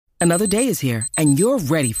Another day is here, and you're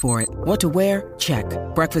ready for it. What to wear? Check.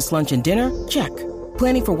 Breakfast, lunch, and dinner? Check.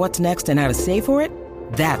 Planning for what's next and how to save for it?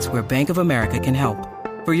 That's where Bank of America can help.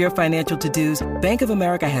 For your financial to-dos, Bank of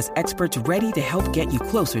America has experts ready to help get you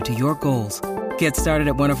closer to your goals. Get started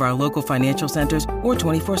at one of our local financial centers or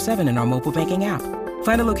 24/7 in our mobile banking app.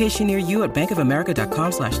 Find a location near you at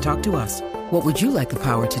bankofamerica.com/talktous. What would you like the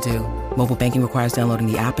power to do? Mobile banking requires downloading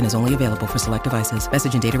the app and is only available for select devices.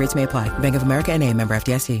 Message and data rates may apply. Bank of America N.A., member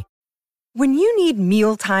FDIC. When you need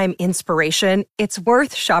mealtime inspiration, it's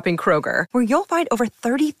worth shopping Kroger, where you'll find over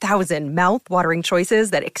 30,000 mouth-watering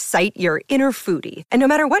choices that excite your inner foodie. And no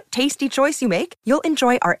matter what tasty choice you make, you'll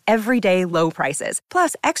enjoy our everyday low prices,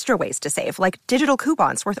 plus extra ways to save, like digital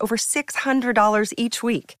coupons worth over $600 each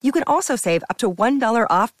week. You can also save up to $1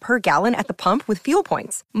 off per gallon at the pump with fuel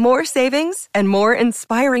points. More savings and more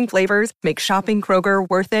inspiring flavors make shopping Kroger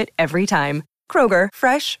worth it every time. Kroger,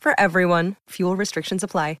 fresh for everyone. Fuel restrictions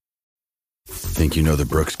apply. Think you know the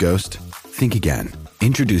Brooks Ghost? Think again.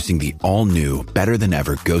 Introducing the all-new,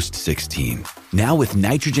 better-than-ever Ghost 16. Now with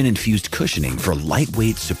nitrogen-infused cushioning for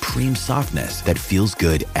lightweight, supreme softness that feels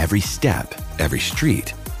good every step, every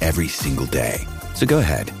street, every single day. So go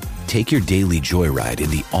ahead, take your daily joyride in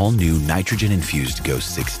the all-new nitrogen-infused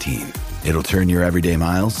Ghost 16. It'll turn your everyday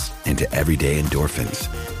miles into everyday endorphins.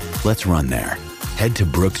 Let's run there. Head to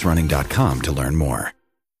brooksrunning.com to learn more.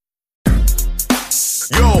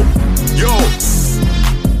 Yo,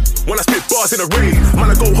 when I spit bars in a rave,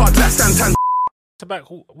 man, I go hard like Santan. Back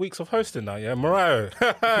weeks of hosting now, yeah, Mariah.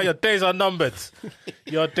 Your days are numbered.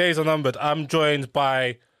 Your days are numbered. I'm joined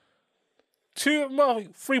by 3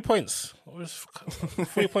 points.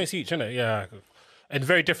 3 points each, innit? Yeah. In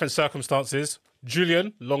very different circumstances.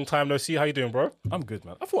 Julian, long time no see. How you doing, bro? I'm good,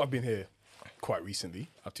 man. I thought I'd been here quite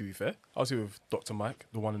recently, to be fair. I was here with Dr. Mike,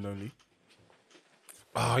 the one and only.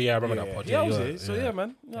 Oh, yeah, I remember that pod. Yeah, I was here. So, yeah,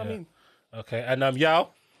 man. You know what I mean? Okay, and Yao,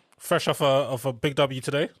 fresh off a big W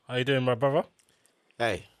today. How you doing, my brother?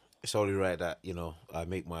 Hey, it's only right that, I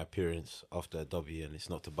make my appearance after a W and it's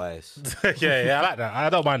not to bias. yeah, I like that. I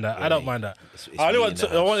don't mind that. Yeah, I don't mind that. It's I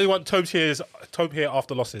only me want Tobe here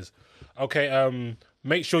after losses. Okay,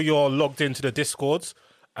 make sure you're logged into the Discords.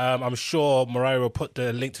 I'm sure Mariah will put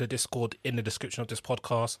the link to the Discord in the description of this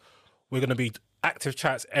podcast. We're going to be active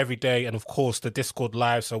chats every day, and of course the Discord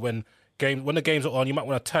live. So when the games are on, you might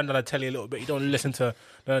want to turn down the telly a little bit. You don't listen to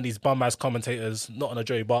none of these bum ass commentators, not on a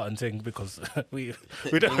Joey Barton thing, because we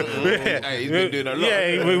don't. Hey, he's been doing a lot.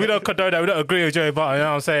 Yeah, we don't condone that. We don't agree with Joey Barton. You know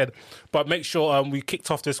what I'm saying? But make sure we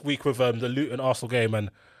kicked off this week with the Luton Arsenal game, and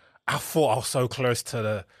I thought I was so close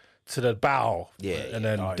to the bow. Yeah, and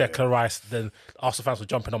then Declan Rice. Then Arsenal fans were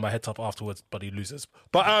jumping on my head top afterwards, but he loses.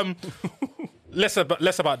 But less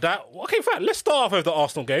about that. Okay, in fact, let's start off with the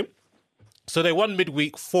Arsenal game. So they won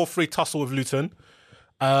midweek, 4-3 tussle with Luton.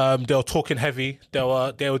 They were talking heavy. They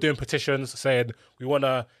were doing petitions saying we want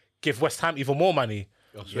to give West Ham even more money.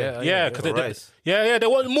 Yeah, because they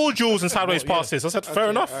want more duels and sideways passes. I said, fair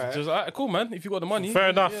enough. Right. Just, cool, man. If you got the money, fair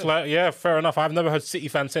enough. Fair enough. I've never heard City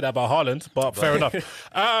fans say that about Haaland, but fair enough.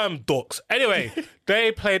 Dorks. Anyway,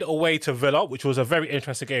 they played away to Villa, which was a very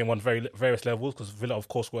interesting game on various levels, because Villa, of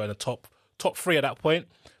course, were in the top three at that point.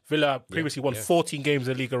 Villa previously won 14 games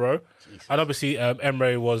in Ligue 1, and obviously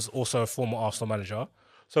Emre was also a former Arsenal manager.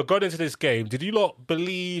 So going into this game, did you lot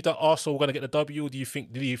believe that Arsenal were going to get the W, or did you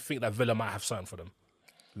think that Villa might have something for them?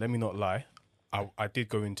 Let me not lie. I did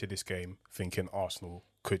go into this game thinking Arsenal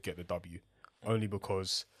could get the W, only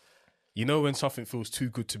because when something feels too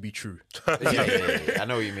good to be true. Yeah. I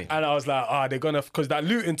know what you mean. And I was like, they're gonna, because that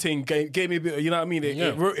Luton thing gave me a bit. You know what I mean?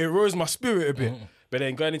 It rose my spirit a bit. But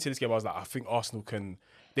then going into this game, I was like, I think Arsenal can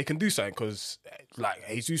do something, because like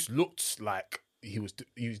Jesus looked like he's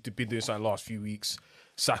been doing something last few weeks.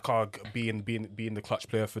 Saka being the clutch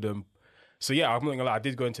player for them. So yeah, I'm not gonna lie, I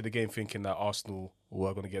did go into the game thinking that Arsenal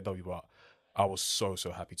were gonna get W, but I was so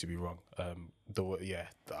happy to be wrong. What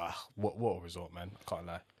a result, man! I can't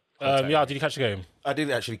lie. Did you catch the game? I did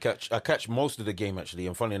actually catch most of the game actually,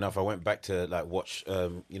 and funnily enough, I went back to watch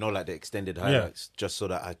the extended highlights just so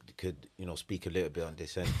that I could speak a little bit on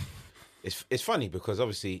this. And it's funny because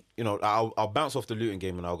obviously I'll bounce off the Luton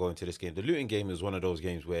game and I'll go into this game. The Luton game is one of those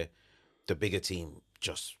games where the bigger team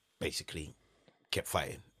just basically kept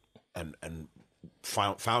fighting and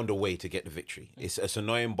found a way to get the victory. It's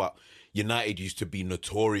annoying, but United used to be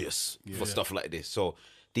notorious for stuff like this. So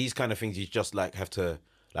these kind of things you just have to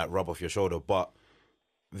rub off your shoulder. But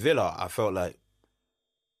Villa, I felt like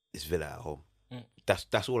it's Villa at home.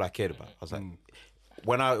 That's all I cared about. I was like,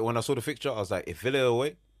 when I saw the fixture, I was like, if Villa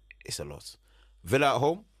away, it's a loss. Villa at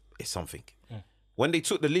home, it's something. When they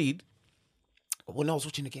took the lead, when I was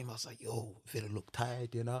watching the game, I was like, yo, Villa look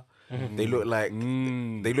tired, you know? They look like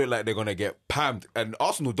they're gonna get pammed. And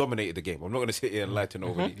Arsenal dominated the game. I'm not gonna sit here and lie to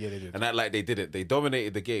nobody. Yeah, they did. And act like they didn't. They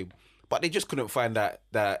dominated the game, but they just couldn't find that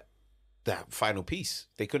final piece.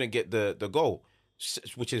 They couldn't get the goal,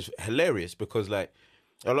 which is hilarious because like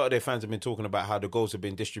a lot of their fans have been talking about how the goals have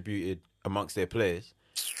been distributed amongst their players,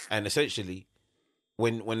 and essentially,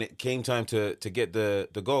 when it came time to get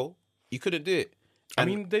the goal, you couldn't do it. I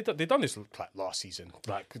mean, they done this like last season.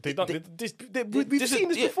 Like we've seen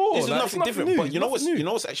this before. This is like, nothing different. New, but you know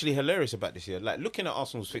what's actually hilarious about this year? Like looking at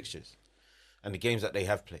Arsenal's fixtures and the games that they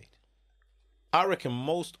have played, I reckon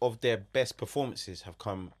most of their best performances have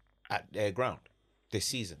come at their ground this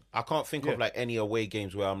season. I can't think of like any away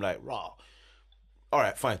games where I'm like, rah. All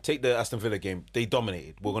right, fine. Take the Aston Villa game. They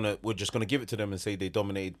dominated. We're just gonna give it to them and say they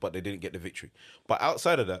dominated, but they didn't get the victory. But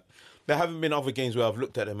outside of that, there haven't been other games where I've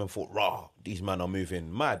looked at them and thought, rah, these men are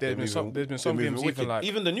moving mad. There's been some games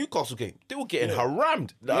even the Newcastle game, they were getting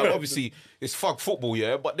harammed. Obviously, it's fuck football,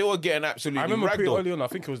 but they were getting absolutely. I remember pretty ragdolled. early on. I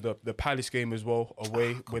think it was the Palace game as well,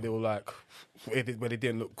 away where they were like, where they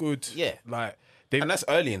didn't look good. Yeah. like. And that's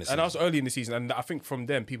early in the season. And that was early in the season. And I think from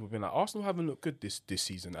then, people have been like, Arsenal haven't looked good this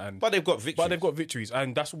season. But they've got victories.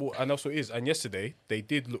 And that's what it is. And yesterday, they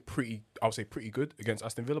did look pretty good against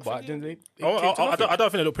Aston Villa. But at the end of the day, I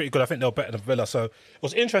don't think they look pretty good. I think they were better than Villa. So it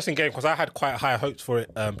was an interesting game because I had quite high hopes for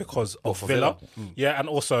it because of Villa. Yeah, and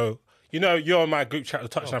also... You know, you're in my group chat, the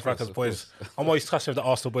Touchlinefracas boys. I'm always tussling with the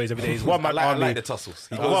Arsenal boys every day. It's one man army. I like the tussles.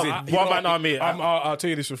 He goes in. One man army. I'll tell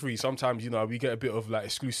you this for free. Sometimes, we get a bit of like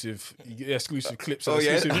exclusive clips and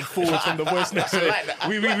exclusive forwards from the voice next.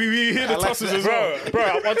 We hear the tussles as well. Bro,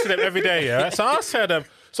 I'm onto them every day, yeah? So I said them.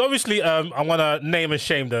 So obviously, I'm gonna name and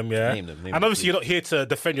shame them, yeah. Name them, and obviously, you're not here to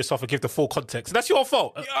defend yourself and give the full context. That's your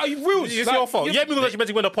fault. It's your fault. Yemi was actually meant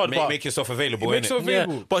to win the pod, but make yourself available. Make yourself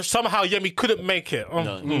available. Yeah. But somehow Yemi couldn't make it.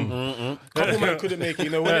 Couple man couldn't make it.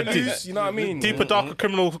 When they lose, you know what I mean. Deeper, darker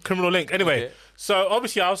criminal link. Anyway, so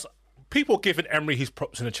obviously, people giving Emery his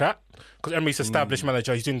props in the chat because Emery's established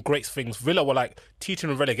manager. He's doing great things. Villa were like teaching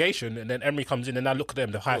him relegation, and then Emery comes in, and now look at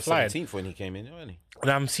them, they're high flying. 17th when he came in, wasn't he?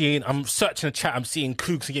 And I'm searching the chat, I'm seeing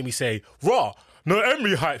Cougs and Yemi say, raw, no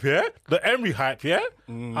Emery hype, yeah? The Emery hype, yeah?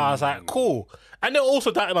 I was like, cool. And they're also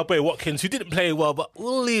doubting my boy Watkins, who didn't play well, but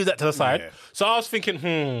we'll leave that to the side. Yeah. So I was thinking,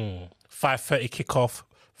 5:30 kickoff.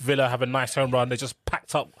 Villa have a nice home run. They just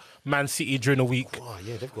packed up Man City during the week. Oh,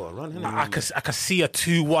 yeah, they've got a run, haven't they? I could see a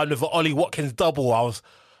 2-1 with an Ollie Watkins double.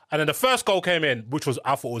 And then the first goal came in, which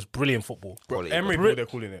I thought was brilliant football. Emery, they're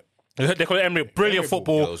calling it. They call it Emery. Brilliant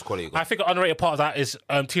football. Yeah, it was quality. I think the underrated part of that is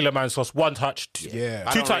Tielemans was one touch, two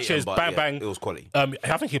touches, bang, bang. It was quality.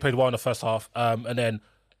 I think he played well in the first half. And then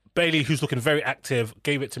Bailey, who's looking very active,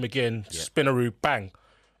 gave it to McGinn, spinneroo, bang,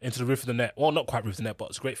 into the roof of the net. Well, not quite roof of the net, but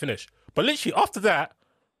it's a great finish. But literally, after that,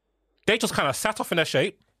 they just kind of sat off in their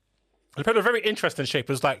shape. They played a very interesting shape.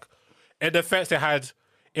 It was like, in defence,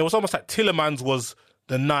 it was almost like Tielemans was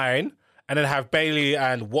the 9, and then have Bailey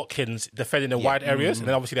and Watkins defending in wide areas. And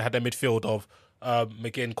then obviously they had their midfield of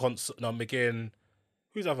McGinn,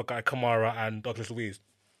 who's the other guy, Kamara and Douglas Luiz.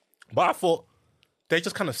 But I thought they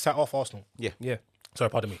just kind of sat off Arsenal. Yeah. Sorry,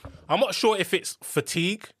 pardon me. I'm not sure if it's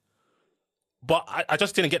fatigue, but I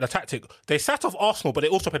just didn't get the tactic. They sat off Arsenal, but they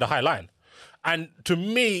also played a high line. And to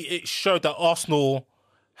me, it showed that Arsenal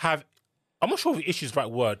have... I'm not sure if issue is the right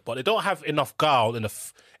word, but they don't have enough guile in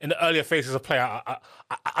the earlier phases of play.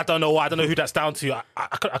 I don't know why. I don't know who that's down to. I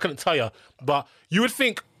couldn't tell you. But you would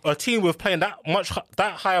think a team with playing that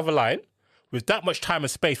high of a line, with that much time and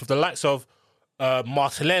space, with the likes of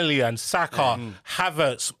Martinelli and Saka,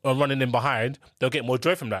 Havertz running in behind, they'll get more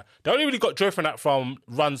joy from that. They only really got joy from that from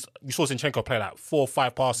runs. You saw Zinchenko play like 4 or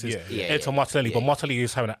 5 passes into Martinelli, but Martinelli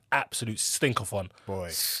is having an absolute stinker-thon.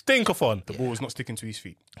 Stinker-thon. The ball was not sticking to his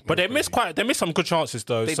feet. But they missed some good chances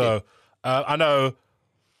though. I know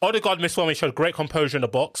Odegaard missed one. He showed great composure in the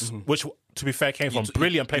box, which, to be fair, came from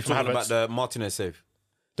brilliant play from Havertz. About the Martinez save,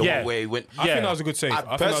 the one where he went. I think that was a good save.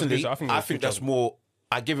 I think that's more.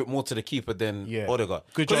 I give it more to the keeper than Odegaard.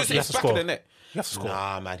 Good job. It's back of the net. You have to score.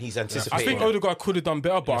 Nah, man, he's anticipating. I think Odegaard could have done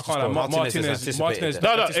better, but I can't. Martinez. It's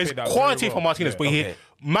quality for Martinez, but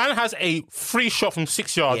man has a free shot from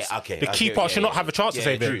 6 yards. The keeper should not have a chance to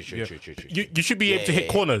save it. True. You should be able to hit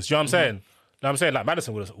corners. You know what I'm saying? You know what I'm saying? Like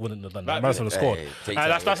Madison wouldn't have done that. Madison would have scored.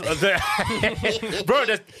 Bro,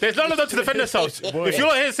 there's none of them to defend themselves. If you're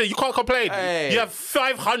not here to say you can't complain, you have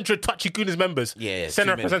 500 Touchy Goonies members. Send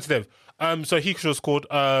a representative. So he should have scored.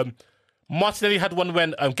 Martinelli had one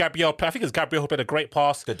when Gabriel played. I think it was Gabriel who played a great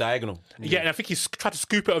pass. The diagonal. Yeah, and I think he tried to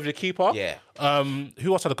scoop it over the keeper. Yeah.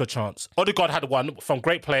 Who else had a good chance? Odegaard had one from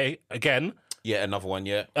great play again. Yeah, another one.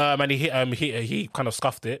 Yeah, and he kind of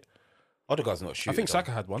scuffed it. Odegaard's not a shooter. I think Saka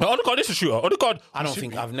had one. No, Odegaard is a shooter. Odegaard.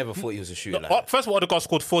 I've never thought he was a shooter. No, like that. first of all, Odegaard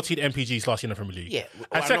scored 14 MPGs last year in the Premier League. Yeah, and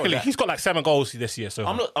I know secondly, that. he's got like 7 goals this year. So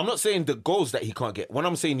I'm not saying the goals that he can't get. When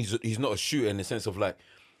I'm saying he's not a shooter in the sense of like,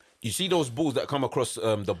 you see those balls that come across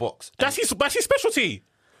the box. that's his specialty.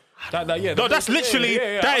 Yeah, No, that's literally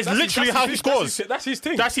that is literally how he scores. That's his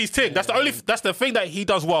thing. That's his thing. That's the thing that he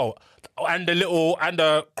does well. And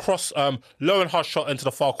the cross low and hard shot into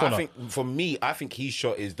the far corner. I think for me, his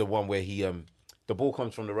shot is the one where he the ball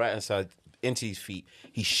comes from the right hand side into his feet.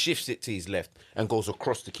 He shifts it to his left and goes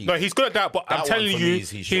across the keeper. No, he's good at that. But I'm That telling one for you, me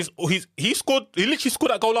is his shot. he scored. He literally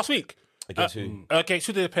scored that goal last week. Against who? Okay,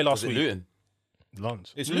 who did they play last Was it week? Luton?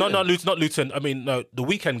 Lons. It's No, Luton. not Luton. Not Luton. I mean, no, the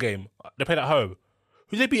weekend game. They played at home.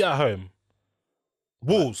 Who did they beat at home?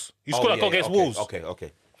 Wolves. He scored that goal against Wolves.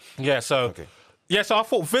 Okay. Yeah. So. Yeah. So I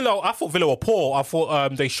thought Villa were poor. I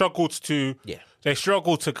thought they struggled to. Yeah. They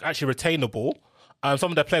struggled to actually retain the ball.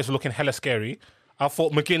 Some of their players were looking hella scary. I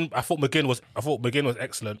thought McGinn was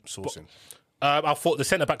excellent. Sourcing. I thought the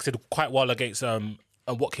centre backs did quite well against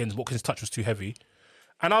Watkins. Watkins' touch was too heavy.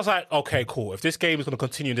 And I was like, okay, cool. If this game is going to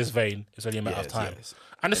continue in this vein, it's only a matter of time. Yes.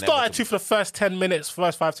 And it started to for the first 10 minutes,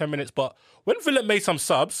 first 5-10 minutes. But when Villa made some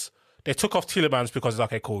subs, they took off Tielemans because it's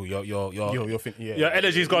okay, cool. Your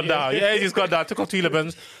energy's gone down. Your energy's gone down. Took off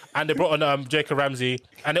Tielemans, and they brought on Jacob Ramsey,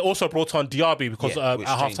 and they also brought on Diaby because at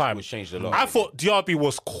half time, which changed a lot. I thought Diaby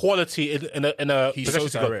was quality in a. He's so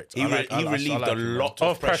direct. He relieved a lot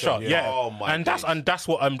of pressure. Yeah, Oh my. and that's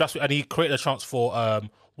what and he created a chance for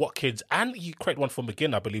Watkins, and he created one for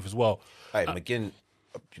McGinn, I believe, as well. Hey, McGinn.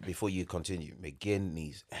 Before you continue, McGinn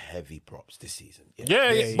needs heavy props this season.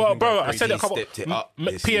 Yeah, but bro, I said it a couple. stepped it up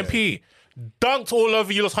this PMP dunked all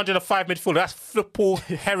over you. Lost 105 midfield. That's football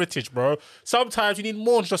heritage, bro. Sometimes you need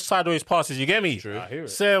more than just sideways passes. You get me? True. I hear it.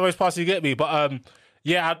 Sideways passes. You get me? But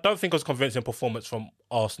yeah, I don't think it was a convincing performance from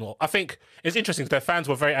Arsenal. I think it's interesting. Their fans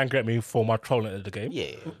were very angry at me for my trolling at the game.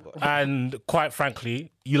 Yeah. And quite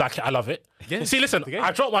frankly, you like it, I love it. Yeah. See, listen,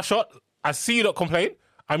 I dropped my shot. I see you not complain.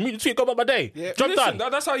 I mute the tweet, go about my day. Yeah. Job done.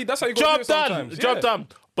 That's how you got to do Job it done. sometimes. Job Yeah. done.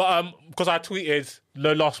 But because I tweeted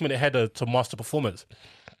the last minute header to master performance.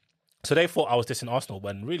 So they thought I was dissing Arsenal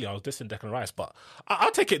when really I was dissing Declan Rice. But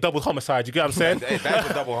I'll take it double homicide. You get what I'm saying? That's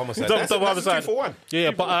a double homicide. double homicide. A 2 for 1.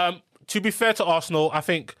 Yeah, but to be fair to Arsenal, I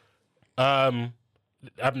think I've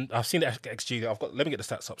seen the XG. Let me get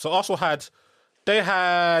the stats up. So Arsenal had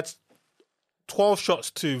 12 shots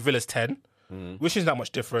to Villa's 10, which isn't that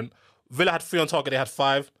much different. Villa had 3 on target, they had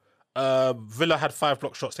 5. Villa had 5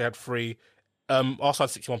 block shots, they had 3. Arsenal had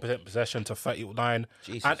 61% possession to 39.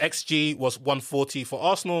 Jesus. And XG was 140 for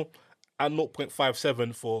Arsenal and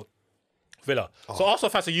 0.57 for Villa. So Arsenal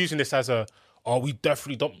fans are using this as we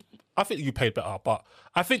definitely don't. I think you played better, but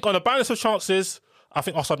I think on a balance of chances, I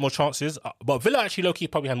think Arsenal had more chances. But Villa actually low-key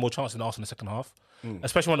probably had more chances than Arsenal in the second half.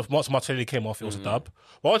 Especially once Martinelli came off, it was a dub.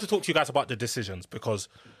 But I want to talk to you guys about the decisions because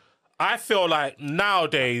I feel like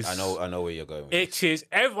nowadays I know where you're going. It is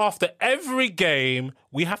after every game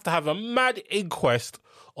we have to have a mad inquest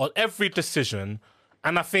on every decision,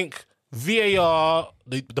 and I think VAR,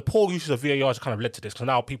 the poor usage of VAR has kind of led to this because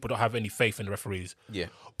now people don't have any faith in the referees. Yeah,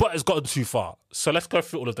 but it's gotten too far. So let's go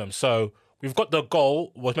through all of them. So we've got the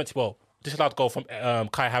goal was meant to disallowed goal from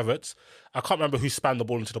Kai Havertz. I can't remember who spanned the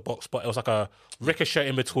ball into the box, but it was like a ricochet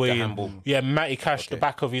in between. The handball. Yeah, Matty cashed the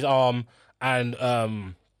back of his arm and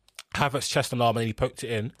Havertz chest and arm, and then he poked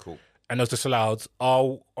it in. Cool. And it was disallowed.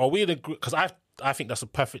 Are we in agreement? Because I think that's a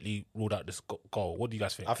perfectly ruled out this goal. What do you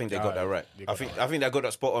guys think? I think they got that right. I think they got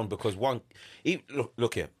that spot on because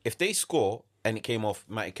look here. If they score and it came off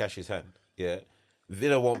Matty Cash's hand, yeah,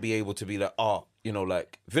 Villa won't be able to be like,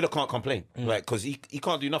 Villa can't complain, because he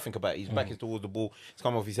can't do nothing about it. His back is towards the ball. It's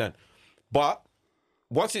come off his hand. But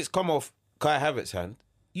once it's come off Kai Havertz's hand,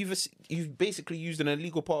 you've basically used an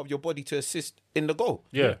illegal part of your body to assist in the goal.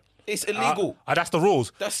 Yeah. It's illegal. That's the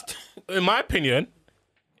rules. That's in my opinion.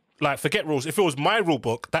 Like, forget rules. If it was my rule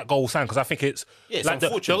book, that goal will stand because I think it's like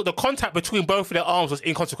the contact between both of their arms was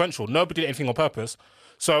inconsequential. Nobody did anything on purpose.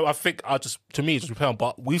 So I think to me, it's repellent.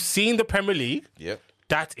 But we've seen the Premier League. Yep.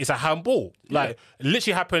 That is a handball. Like, it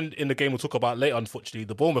literally happened in the game we'll talk about later, unfortunately,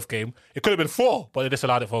 the Bournemouth game. It could have been 4, but they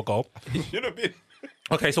disallowed it for a goal. It should have been.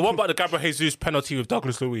 Okay, so what about the Gabriel Jesus penalty with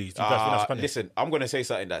Douglas Luiz? Do you guys think that's penalty? Listen, I'm going to say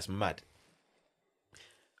something that's mad.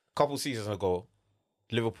 A couple seasons ago,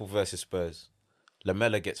 Liverpool versus Spurs,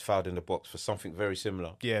 Lamella gets fouled in the box for something very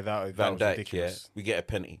similar. Yeah, that Van was Dijk, ridiculous. we get a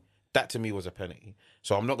penalty. That to me was a penalty.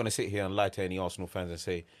 So I'm not going to sit here and lie to any Arsenal fans and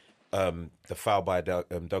say the foul by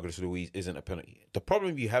Douglas Luiz isn't a penalty. The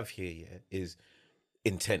problem you have here, is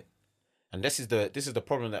intent. And this is the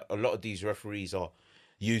problem that a lot of these referees are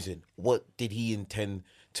using. What did he intend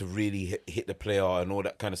to really hit the player and all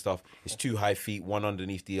that kind of stuff? It's 2 high feet, one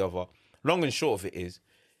underneath the other. Long and short of it is,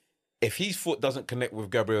 if his foot doesn't connect with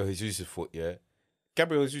Gabriel Jesus' foot,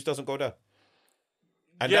 Gabriel Jesus doesn't go down.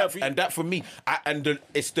 And that for me,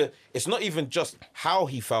 it's not even just how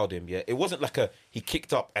he fouled him. Yeah, it wasn't like he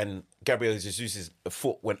kicked up and Gabriel Jesus'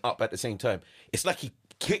 foot went up at the same time. It's like he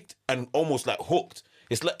kicked and almost like hooked.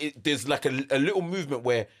 It's like there's like a little movement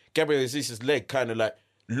where Gabriel Jesus' leg kind of like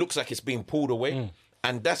looks like it's being pulled away,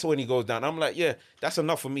 and that's when he goes down. I'm like, yeah, that's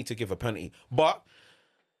enough for me to give a penalty. But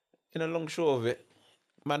in a long short of it,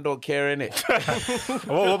 man don't care, innit?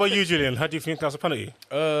 What about you, Julian? How do you think that's a penalty?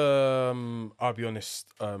 I'll be honest.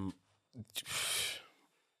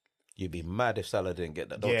 You'd be mad if Salah didn't get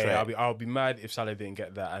that. I'll be mad if Salah didn't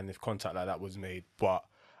get that and if contact like that was made. But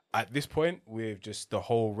at this point, with just the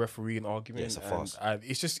whole refereeing argument, it's a farce. And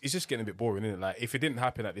it's just getting a bit boring, isn't it? Like, if it didn't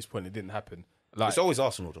happen at this point, it didn't happen. Like, it's always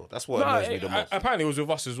Arsenal though. That's what annoys me the most. Apparently, it was with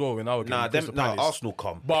us as well in our game. Arsenal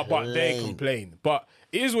come. But they complain. But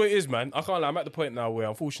it is what it is, man. I can't lie. I'm at the point now where,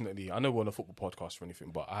 unfortunately, I know we're on a football podcast or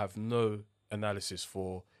anything, but I have no analysis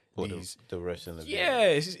for these. The rest of the game. Yeah,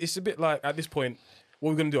 it's a bit like, at this point,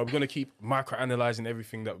 what we're going to do, are we going to keep micro-analysing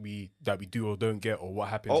everything that we do or don't get or what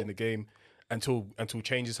happens in the game until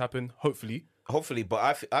changes happen? Hopefully,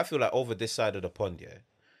 but I feel like over this side of the pond,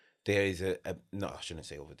 there is no, I shouldn't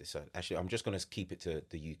say over this side. Actually, I'm just going to keep it to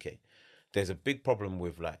the UK. There's a big problem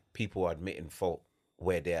with like people admitting fault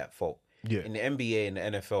where they're at fault. Yeah. In the NBA and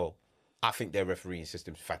the NFL, I think their refereeing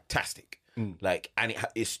system's fantastic. Like, and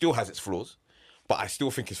it still has its flaws, but I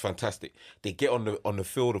still think it's fantastic. They get on the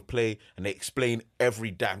field of play and they explain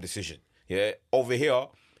every damn decision. Yeah. Over here,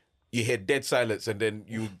 you hear dead silence, and then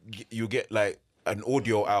you get like an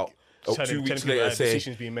audio out. 2 weeks later,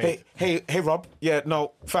 decisions being made. Hey, Rob. Yeah,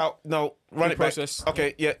 no, foul. No, run it process. Back.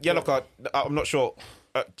 Okay, yeah, yellow card. I'm not sure.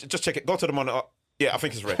 Just check it. Go to the monitor. Yeah, I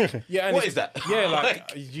think it's red. And what is that? Yeah,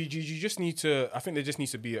 like you just need to. I think there just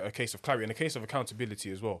needs to be a case of clarity and a case of accountability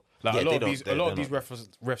as well. Like a lot of these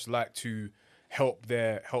refs like to help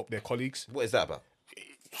their colleagues. What is that about?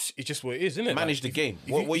 It's just what it is, isn't it? Manage like, the game.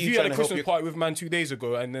 What are you trying to help? You had a Christmas party with man 2 days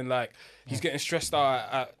ago, and then like he's getting stressed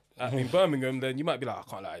out in Birmingham, then you might be like, I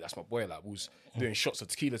can't lie, that's my boy. Like, we was doing shots of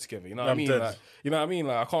tequila together. You know what I mean? Like, you know what I mean?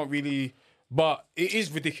 Like, I can't really. But it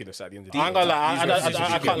is ridiculous at the end of the day. I'm gonna lie,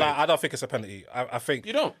 I can't lie. I don't think it's a penalty. I think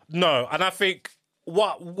you don't. No, and I think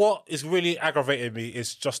what is really aggravating me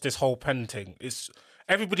is just this whole pen thing. It's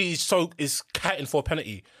everybody is catting for a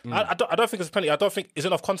penalty. I don't think it's a penalty. I don't think it's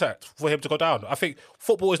enough contact for him to go down. I think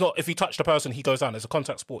football is not, if he touched the person, he goes down. It's a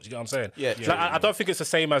contact sport. You get what I'm saying? Yeah. I don't think it's the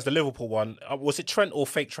same as the Liverpool one. Was it Trent or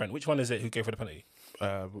fake Trent? Which one is it who gave for the penalty?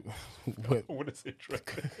 What is it, Trent?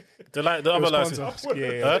 The other license.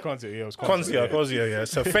 It was Konzia, yeah.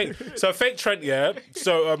 So fake Trent, yeah.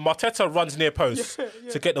 So Mateta runs near post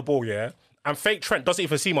to get the ball, yeah. And fake Trent doesn't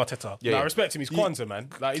even see Mateta. Yeah, I respect him. He's Kwanzaa, man.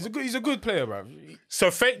 Like, he's a good player, bro. So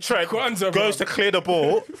fake Trent goes to clear the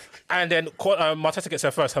ball, and then Mateta gets there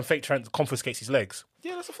first, and fake Trent confiscates his legs.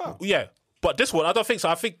 Yeah, that's a foul. Yeah. But this one, I don't think so.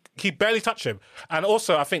 I think he barely touched him. And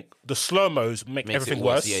also, I think the slow-mos makes everything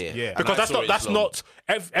worse. Yeah. Because that's not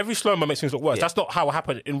every slow-mo makes things look worse. Yeah. That's not how it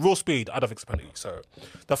happened. In real speed, I don't think it's a penalty. So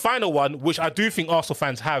the final one, which I do think Arsenal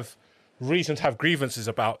fans have reason to have grievances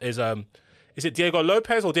about, is it Diego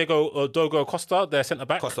Lopez or Dogo Costa, their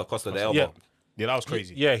centre-back? Costa, the elbow. Yeah, that was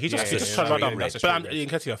crazy. Yeah, he just tried to run down. But I'm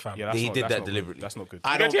Nketiah fan. Yeah, he did that deliberately. That's not good.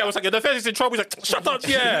 Nketiah was like, the defense is in trouble. He's like, shut up,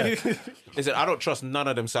 yeah. Listen, I don't trust none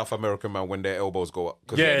of them South American man when their elbows go up.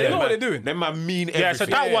 They know what they're doing. Them man mean everything. Yeah, so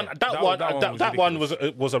that one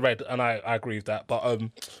was a red, and I agree with that. But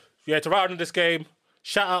to round in this game,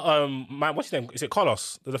 shout out man, what's his name? Is it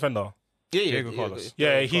Carlos, the defender? Diego Carlos.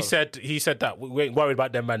 Yeah, he said that we ain't worried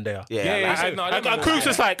about them man there. And Cruz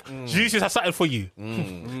is like, Jesus has something for you.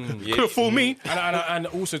 Could fool me. And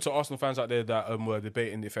also to Arsenal fans out there that were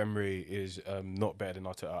debating if Emery is not better than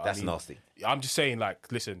Arteta. That's nasty. I'm just saying, like,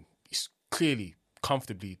 listen, he's clearly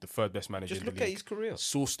comfortably the third best manager in the league. Just look at his career.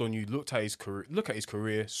 Sourced on you. Look at his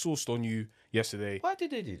career. Sourced on you yesterday. Why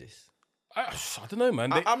did they do this? I don't know,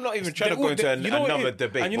 man. I'm not even trying to go into another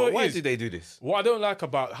debate. And why did they do this? What I don't like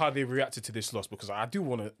about how they reacted to this loss, because I do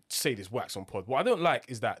want to say this wax on pod, what I don't like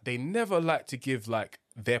is that they never like to give like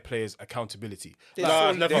their players accountability.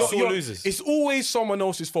 They're losers. It's always someone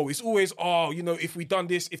else's fault. It's always, if we done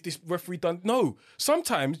this, if this referee done... No.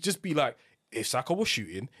 Sometimes just be like, if Saka was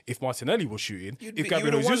shooting, if Martinelli was shooting, if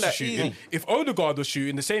Gabriel Jesus was shooting, if Odegaard was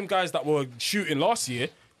shooting, the same guys that were shooting last year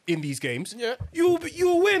in these games, you'll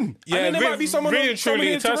win. Yeah, and then there might be someone really and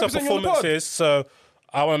truly in terms of performances. So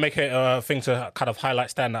I want to make it a thing to kind of highlight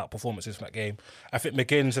standout performances from that game. I think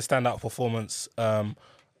McGinn's a standout performance.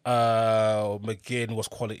 McGinn was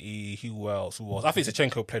quality. Who else? I think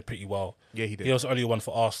Zinchenko played pretty well. Yeah, he did. He was the only one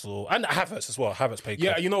for Arsenal. And Havertz as well. Havertz played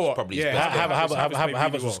Yeah, good. you know what? Probably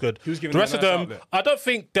Havertz was good. He was giving The rest them of a nice them, outlet. I don't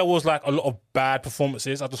think there was like a lot of bad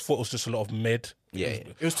performances. I just thought it was just a lot of mid. Yeah.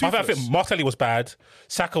 It was I think toothless. Martinelli was bad.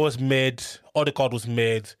 Saka was mid. Odegaard was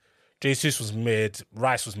mid. Jesus was mid.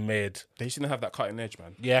 Rice was mid. They shouldn't have that cutting edge,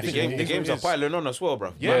 man. Yeah, I The think games are piling on as well,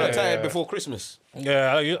 bro. Yeah. Man, I'm tired before Christmas.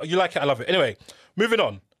 Yeah, you like it. I love it. Anyway, moving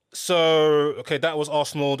on. So, okay, that was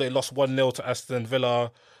Arsenal. They lost 1-0 to Aston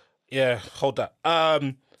Villa. Yeah, hold that.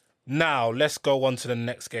 Now, let's go on to the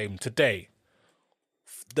next game. Today,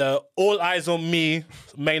 the All Eyes on Me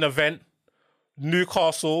main event.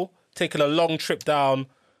 Newcastle taking a long trip down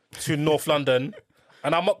to North London.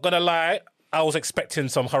 And I'm not going to lie, I was expecting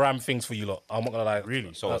some haram things for you lot. I'm not going to lie.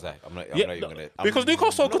 Really? So was I. I'm not Yeah, even going to. because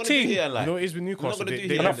Newcastle are a good team. You know, it is with Newcastle. gonna do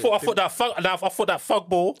They- here. And I thought that fug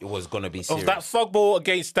ball. It was going to be Of serious. that fug ball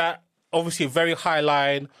against that, obviously a very high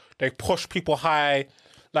line. They push people high,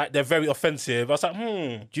 like they're very offensive. I was like,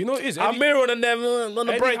 Do you know what it is? I'm mirroring them on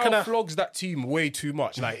the Eddie break. Howe And flogs that team way too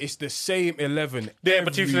much. Like, it's the same 11. yeah,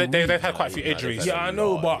 but every they've week. had quite a few injuries. Yeah, I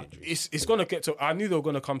know, but it's gonna get to. I knew they were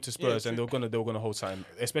gonna come to Spurs and they were gonna hold time,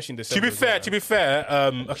 especially in the. To be fair,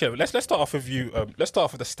 okay, let's start off with you. Let's start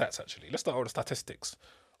off with the stats. Actually, let's start with the statistics,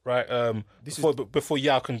 right? Before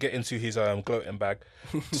Yao can get into his gloating bag.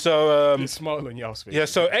 So smile on your face. yeah,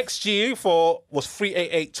 so XG was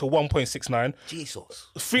 388 to 1.69. Jesus.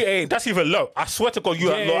 388. That's even low. I swear to God, you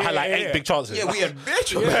lot had like 8 big chances. Yeah, we had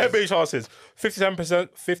bitch. Very big chances.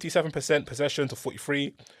 57% possession to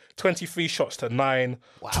 43, 23 shots to 9,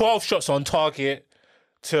 12 shots on target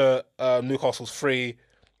to Newcastle's 3.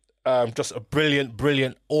 Just a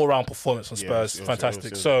brilliant all-round performance from Spurs. it was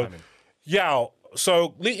Fantastic. stunning.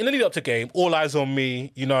 So in the lead up to game, all eyes on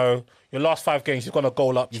me. You know, your last 5 games, you've gone a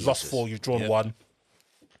goal up, you've lost 4, you've drawn 1.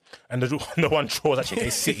 And the one draw was actually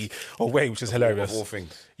against City away, which is hilarious. Of all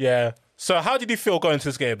things. Yeah. So how did you feel going into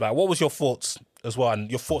this game? Like, what was your thoughts as well, and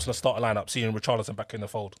your thoughts on the starting lineup, seeing Richarlison back in the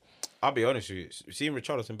fold? I'll be honest with you. Seeing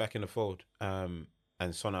Richarlison back in the fold and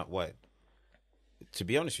Son out wide, to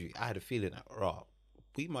be honest with you, I had a feeling that,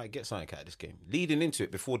 we might get something out of this game. Leading into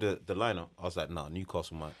it, before the lineup, I was like, nah,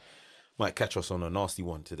 Newcastle might catch us on a nasty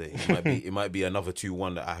one today. It might be another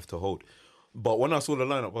 2-1 that I have to hold. But when I saw the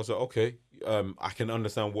lineup, I was like, okay, I can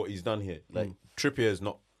understand what he's done here. Like, Trippier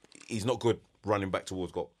he's not good running back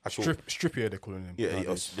towards goal. Strippier, they're calling him. Yeah,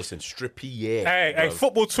 listen, Strippier. Hey,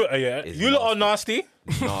 football Twitter, yeah. It's You lot are nasty.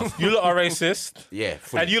 Nasty. You lot are racist. Yeah,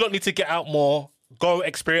 fully. And you lot need to get out more. Go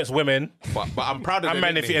experience women. But I'm proud of And the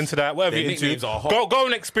men, if you're into that, whatever Their you're into, nicknames are hot. go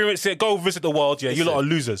and experience it. Go visit the world. Yeah, you lot are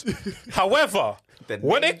losers. However,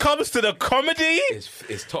 when it comes to the comedy,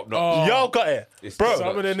 It's top notch. y'all got it, It's bro.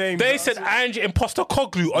 some of the names- They said Ange Imposter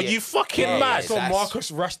Coglu. Are you fucking Yeah, mad? yeah, So that's-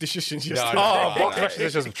 Marcus rash decisions yesterday.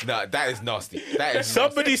 That is nasty. That is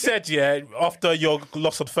Somebody said, yeah, after your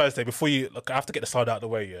loss on Thursday, before you look, I have to get the side out of the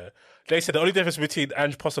way, yeah. They said the only difference between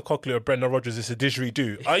Ange Postecoglou and Brendan Rodgers is a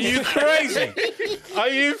didgeridoo. Are you crazy? Are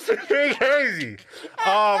you freaking crazy?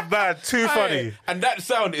 Oh man, too funny. And that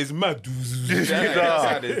sound is mad. Nah. That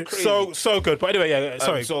sound is crazy. So good. But anyway, yeah.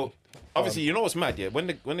 Sorry. So obviously, you know what's mad, yeah? When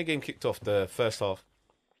the game kicked off, the first half,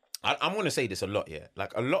 I'm going to say this a lot, yeah.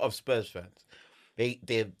 Like a lot of Spurs fans,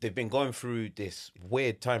 they've been going through this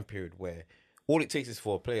weird time period where all it takes is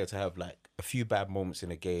for a player to have like a few bad moments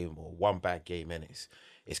in a game or one bad game, and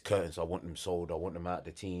it's curtains. I want them sold. I want them out of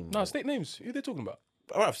the team. No, state names. Who are they talking about?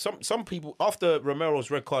 All right, some people after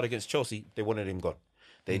Romero's red card against Chelsea, they wanted him gone.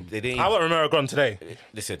 They didn't. I want Romero gone today.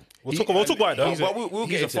 Listen. We'll talk about it though. But we'll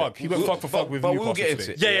he's get a into fuck. it. He went fuck for fuck with but Newcastle we'll get into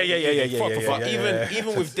today. it. Yeah. Fuck for fuck. But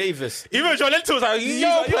even with Davis. Even John Lento was like,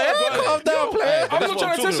 yo, player, calm down, player. I'm not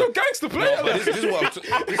trying to test your gangster player. No, but this is what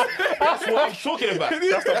that's what I'm talking about.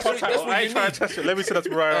 That's what I ain't you trying need. to test it. Let me see that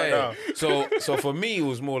right now. So for me, it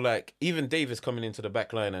was more like even Davis coming into the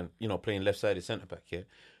back line and playing left-sided centre back. Yeah,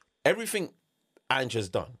 everything Ange has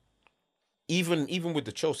done, even with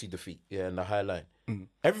the Chelsea defeat, and the high line,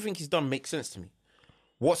 everything he's done makes sense to me.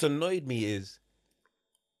 What's annoyed me is,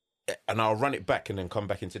 and I'll run it back and then come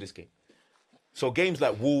back into this game. So games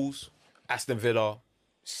like Wolves, Aston Villa,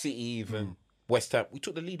 City, even West Ham, we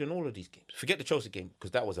took the lead in all of these games. Forget the Chelsea game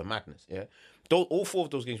because that was a madness. Yeah, all 4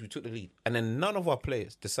 of those games we took the lead, and then none of our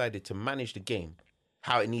players decided to manage the game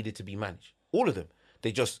how it needed to be managed. All of them,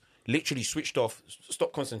 they just literally switched off,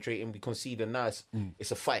 stopped concentrating. We conceded, and now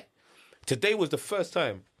it's a fight. Today was the first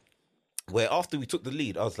time where after we took the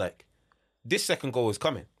lead, I was like, this second goal is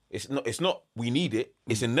coming. It's not. We need it.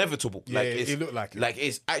 It's inevitable. Yeah, it looked like it. Like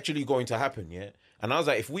it's actually going to happen. Yeah. And I was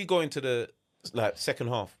like, if we go into the second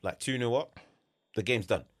half 2-0 up, the game's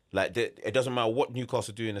done. Like it doesn't matter what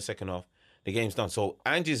Newcastle do in the second half, the game's done. So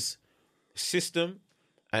Ange's system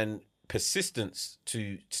and persistence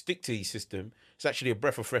to stick to his system is actually a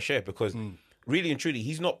breath of fresh air because really and truly,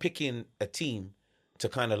 he's not picking a team to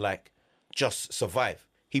kind of like just survive.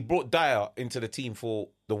 He brought Dyer into the team for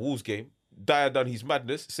the Wolves game. Dyer done his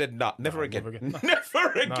madness, said, never again.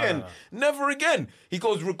 Never again. He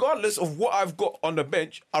goes, regardless of what I've got on the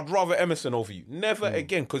bench, I'd rather Emerson over you. Never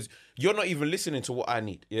again, because you're not even listening to what I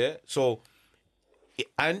need. Yeah? So,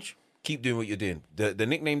 Ange, keep doing what you're doing. The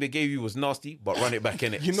nickname they gave you was nasty, but run it back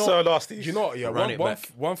in it. So nasty. You know, yeah. Run it back.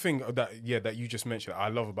 One thing that you just mentioned I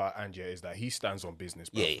love about Ange is that he stands on business.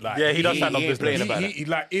 Bro. He does stand on business.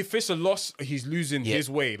 Like if it's a loss, he's losing his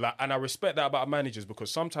way. Like, and I respect that about managers because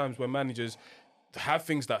sometimes when managers have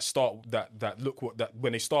things that look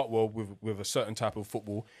when they start well with a certain type of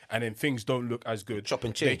football and then things don't look as good.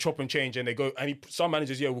 They chop and change and they go. And some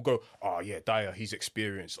managers will go, Dyer, he's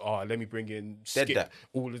experienced. let me bring in Skip,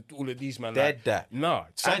 all of these man.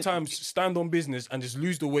 Sometimes stand on business and just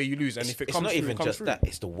lose the way you lose. And if it comes not through, even it comes just through. that.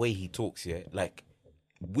 It's the way he talks. Yeah, like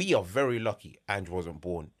we are very lucky. Ange wasn't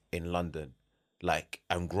born in London.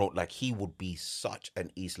 And grow he would be such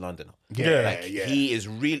an East Londoner. He is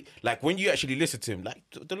really when you actually listen to him,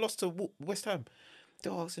 the loss to West Ham,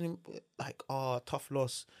 they're asking him tough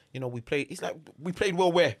loss. You know, we played. He's like, we played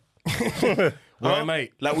well where, right,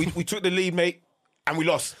 mate? We took the lead, mate, and we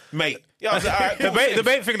lost, mate. Yeah, I was like, all right, the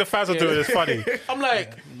main thing the fans are doing is funny. I'm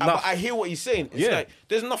like, I hear what he's saying. It's like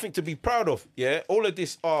there's nothing to be proud of. Yeah, all of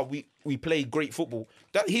this. We play great football.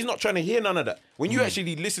 That he's not trying to hear none of that. When you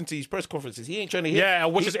actually listen to his press conferences, he ain't trying to hear. Yeah,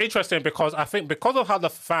 which is interesting because I think because of how the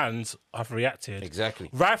fans have reacted, exactly,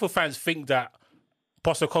 Rifle fans think that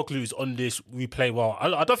Postecoglou is on this. We play well.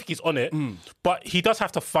 I don't think he's on it, but he does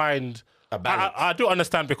have to find a balance. I do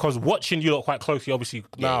understand because watching you lot quite closely, obviously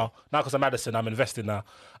now because I'm Madison, I'm invested now.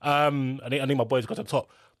 I need my boys to go to the top.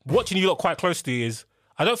 Watching you lot quite closely is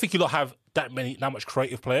I don't think you lot have that much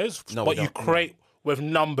creative players, but you create with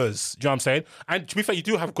numbers. Do you know what I'm saying? And to be fair, you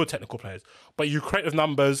do have good technical players, but you create with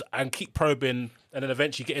numbers and keep probing and then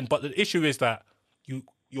eventually get in. But the issue is that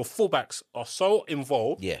your fullbacks are so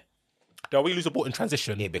involved. Yeah. That when you lose the ball in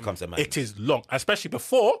transition, it becomes a madness. It is long. Especially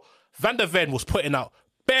before, Van der Ven was putting out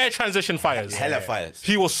bare transition fires. Hella fires.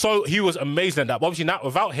 He was amazing at that. But obviously now,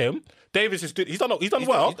 without him, Davis is he's done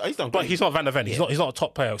well, but he's not Van der Ven. He's not a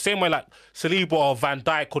top player. Same way like Saliba or Van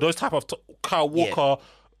Dijk or those type of Kyle Walker,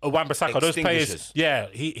 Wan-Bissaka, those players. Yeah,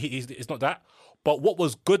 he's not that. But what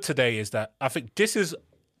was good today is that I think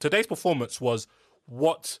today's performance was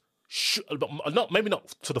what maybe not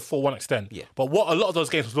to the 4-1 extent, but what a lot of those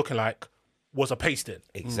games was looking like was a pasting.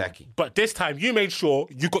 Exactly. But this time you made sure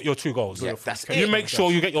you got your 2 goals. Yeah, that's it. You make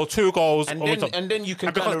sure you get your 2 goals. And then you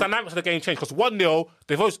can because dynamics of the game changed. Because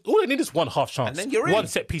 1-0, all they need is one half chance. And then you're in. One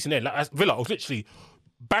set piece in there. Like Villa was literally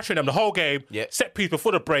battering them the whole game. Yeah. Set piece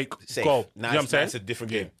before the break, safe. goal. Now you know what I'm saying? It's a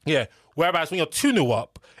different game. Yeah. Whereas when you're 2-0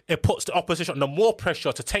 up, it puts the opposition under more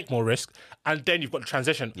pressure to take more risk, and then you've got the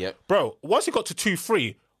transition. Yep. Bro, once you got to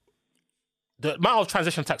 2-3, the amount of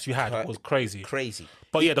transition attacks you had was crazy.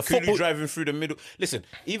 But yeah, the Kulu football driving through the middle. Listen,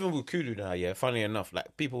 even with Kulu now, funny enough,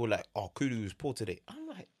 people were like, Kulu was poor today. I'm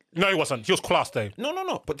like, no, he wasn't. He was class day.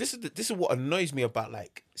 No. But this is what annoys me about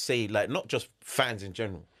not just fans in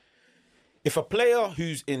general. If a player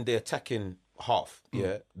who's in the attacking half,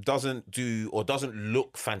 doesn't do or doesn't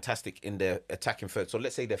look fantastic in their attacking third. So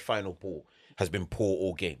let's say their final ball has been poor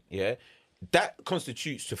all game. That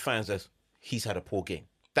constitutes to fans as he's had a poor game.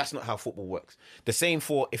 That's not how football works. The same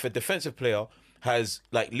for if a defensive player has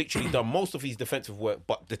literally done most of his defensive work,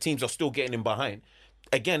 but the teams are still getting him behind.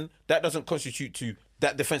 Again, that doesn't constitute to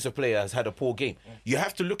that defensive player has had a poor game. You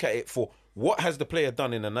have to look at it for what has the player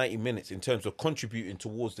done in the 90 minutes in terms of contributing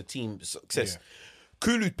towards the team's success.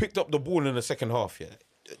 Kulu picked up the ball in the second half.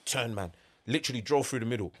 Turn man, literally drove through the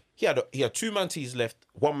middle. He had 2 men to his left,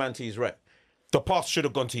 1 man to his right. The pass should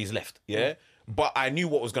have gone to his left. But I knew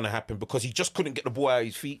what was going to happen because he just couldn't get the ball out of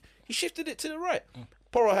his feet. He shifted it to the right.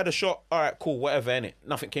 Porro had a shot. All right, cool, whatever, innit?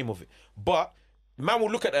 Nothing came of it. But man will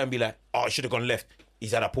look at that and be like, it should have gone left.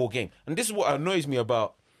 He's had a poor game. And this is what annoys me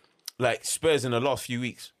about Spurs in the last few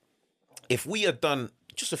weeks. If we had done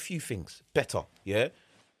just a few things better,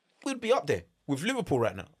 we'd be up there with Liverpool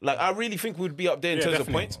right now. I really think we'd be up there in terms of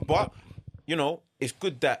points. But, it's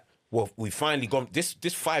good that we've finally gone. This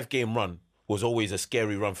 5-game run was always a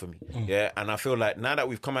scary run for me. And I feel like now that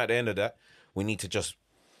we've come out the end of that, we need to just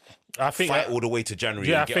fight all the way to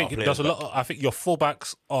January. I think there's a lot. I think your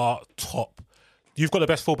fullbacks are top. you've got the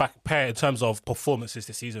best fullback pair in terms of performances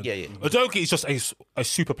this season. Yeah. Udogie is just a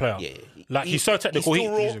super player. Yeah. Like he's so technical.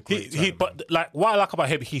 He's still But like what I like about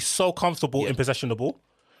him, he's so comfortable in possession of the ball.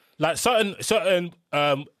 Like certain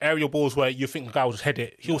aerial balls where you think the guy will just head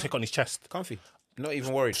it, he'll take on his chest. Comfy. Not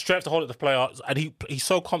even worried. Strength to hold at the player, and he's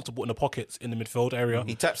so comfortable in the pockets in the midfield area.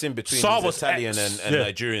 He taps in between his Italian and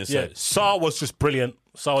Nigerian side. Yeah, Sarr was just brilliant.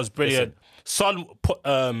 Sarr was brilliant. Son put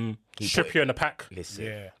Trippier in the pack.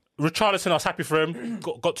 Yeah. Richarlison, I was happy for him.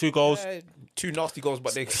 Got 2 goals. 2 nasty goals,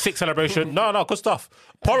 but they 6 celebration. No, good stuff.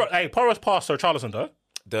 Porro's passed to Richarlison though.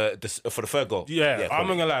 for the third goal. Yeah, I'm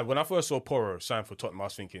not gonna lie. When I first saw Porro sign for Tottenham, I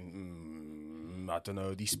was thinking, I don't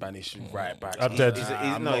know, these Spanish right backs. I'm dead.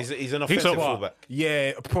 He's an offensive fullback.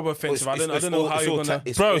 Yeah, proper offensive. I don't know how you're gonna.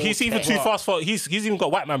 Bro, he's even too fast for. He's even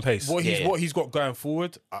got white man pace. What he's got going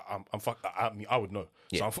forward, I would know.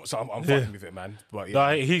 Yeah. So I'm fucking with it, man. But yeah,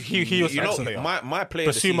 Like, he was excellent. My player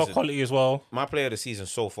of the Basuma season, quality as well. my player of the season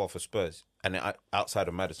so far for Spurs, and outside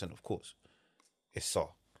of Maddison, of course, is Sarr.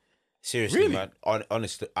 Seriously, man.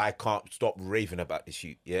 Honestly, I can't stop raving about this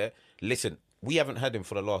shoot. Yeah, listen, we haven't had him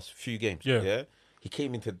for the last few games. Yeah, he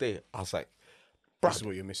came in today. I was like, this is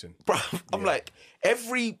what you're missing, bro. I'm like,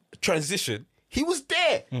 every transition, he was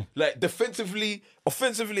there. Like defensively,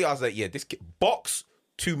 offensively, I was like, yeah, this kid, box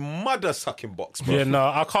to mother sucking box, bro. Yeah, no,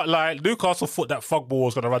 I can't lie. Newcastle thought that fog ball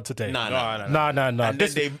was gonna run today. No. Nah. And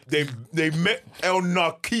then they met El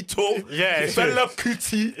Narquito, Yeah, Fela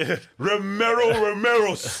Kuti,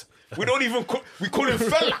 Romeros. We don't even we call him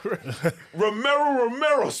Fela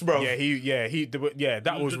Romeros, bro.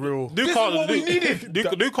 That was real. This is what we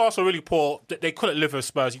needed. Newcastle really poor. They couldn't live with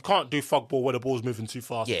Spurs. You can't do fog ball where the ball's moving too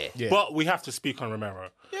fast. Yeah. But we have to speak on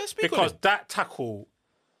Romero. Yeah, speak on because him. that tackle,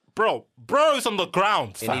 bro is on the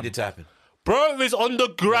ground. It Fam. needed to happen. Bro is on the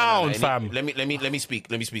ground, fam. Let me speak.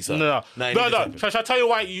 Son. No. it needed to happen. Shall I tell you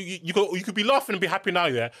why? You could be laughing and be happy now,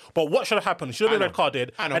 yeah. But what should have happened? It should have been red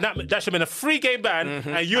carded, I know. and that should have been a 3-game ban,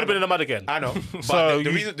 and you'd have been in the mud again. I know. But So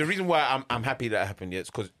the reason why I'm happy that happened, it's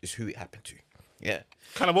because it's who it happened to. Yeah.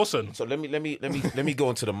 Callum Wilson. So let me go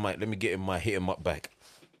into the mic. Let me get in my hit him up back.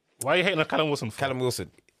 Why are you hating on Callum Wilson? Callum Wilson,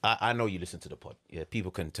 I know you listen to the pod. Yeah, people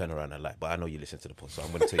can turn around and lie, but I know you listen to the pod, so I'm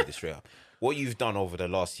going to tell you this straight up. What you've done over the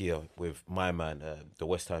last year with my man, the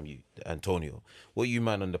West Ham youth, Antonio, what you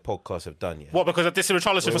man on the podcast have done, yeah. What, because of this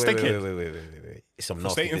Richarlison for stinking? Wait. It's some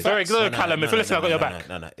nasty business. Very good, Callum. If you listen, I got your back.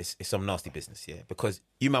 No. It's some nasty business, yeah. Because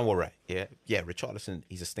you man were right, yeah. Yeah, Richarlison,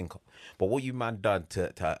 he's a stinker. But what you man done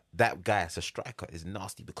to that guy as a striker is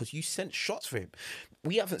nasty because you sent shots for him.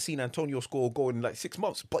 We haven't seen Antonio score a goal in like 6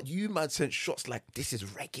 months, but you man sent shots like this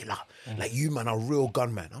is regular. Like you man are real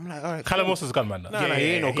gunman. I'm like, all right. Callum Wilson's a gunman. No, he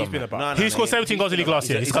ain't no gunman. He scored 17 goals in the league last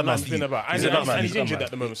year. He's gunman. And he's injured at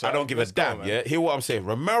the moment. So I don't give a damn, yeah. Hear what I'm saying.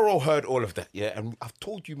 Romero heard all of that, yeah. And I've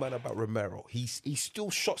told you, man, about Romero. He still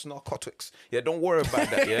shots narcotics. Yeah, don't worry about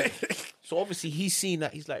that, yeah. So obviously he's seen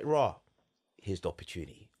that. He's like, rah, here's the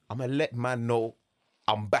opportunity. I'm gonna let man know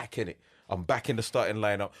I'm back in it. I'm back in the starting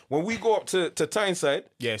lineup. When we go up to Tyneside,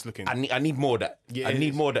 yeah, it's looking. I need more of that. Yeah, I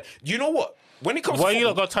need more of that. You know what? When it comes Well, to you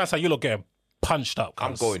lot got Tyneside, you lot getting punched up.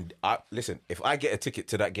 I'm going. Listen, if I get a ticket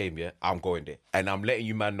to that game, yeah, I'm going there, and I'm letting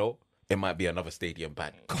you man know it might be another stadium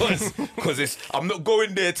ban because I'm not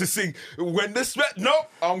going there to sing when the sweat. No,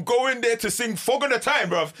 I'm going there to sing "Fog on the Time,"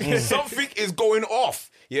 bruv. Something is going off,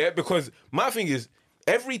 yeah. Because my thing is,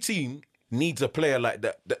 every team needs a player like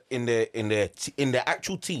that in their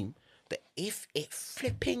actual team. That if it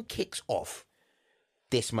flipping kicks off,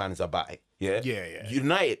 this man's about it. Yeah.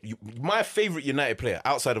 United, my favourite United player,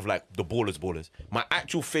 outside of like the ballers, my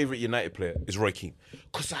actual favourite United player is Roy Keane.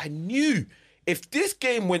 Because I knew if this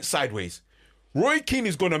game went sideways, Roy Keane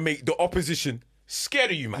is going to make the opposition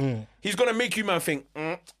scared of you, man. He's going to make you, man, think,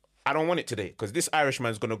 I don't want it today because this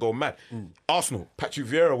Irishman's going to go mad. Arsenal, Patrick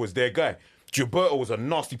Vieira was their guy. Gilberto was a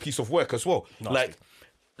nasty piece of work as well. Nasty.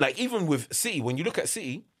 Like even with City, when you look at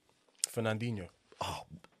City, Fernandinho. Oh,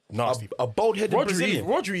 nasty. A bald-headed Brazilian.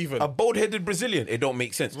 Rodri even. A bald-headed Brazilian. It don't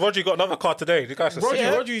make sense. Rodri got another card today. The guy's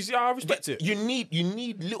Rodri's, I respect it. You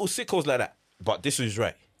need little sickos like that. But this is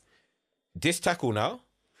right. This tackle now,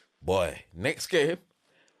 boy, next game,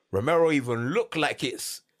 Romero even look like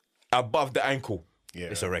it's above the ankle. Yeah.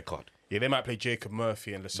 It's a red card. Yeah, they might play Jacob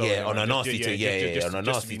Murphy and Lascelles. Yeah, on a nasty thing. Yeah, on a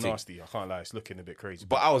nasty thing. Nasty. I can't lie, it's looking a bit crazy.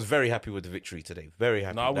 But I was very happy with the victory today. Very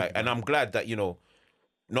happy. No, and I'm glad that,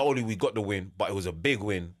 not only we got the win, but it was a big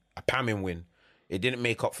win, a pamming win. It didn't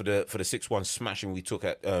make up for the 6-1 smashing we took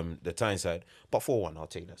at the Tyneside, but 4-1, I'll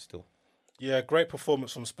take that still. Yeah, great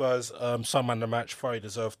performance from Spurs. Some man the match, thoroughly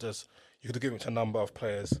deserved us. You could have given it to a number of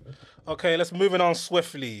players. Okay, let's moving on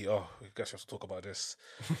swiftly. Oh, I guess we have to talk about this.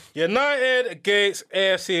 United against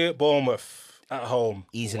AFC Bournemouth. At home.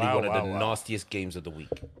 Easily one of the nastiest games of the week.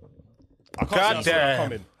 I can't say I saw that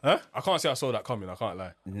coming. Huh? I can't say I saw that coming. I can't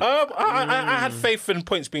lie. I had faith in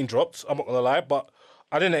points being dropped. I'm not gonna lie, but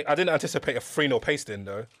I didn't anticipate a 3-0 pasting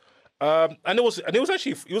though. And it was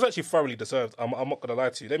actually thoroughly deserved. I'm not gonna lie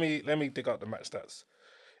to you. Let me dig out the match stats.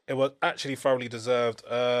 It was actually thoroughly deserved.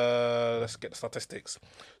 Let's get the statistics.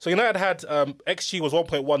 So United had XG was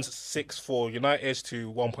 1.16 for United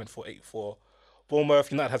to 1.48 for Bournemouth.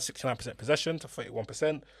 United had 69% possession to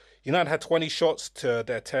 31%. United had 20 shots to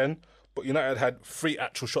their 10. But United had 3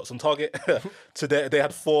 actual shots on target. They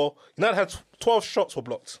had 4. United had 12 shots were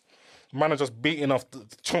blocked. Man are just beating off the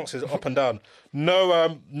chances up and down.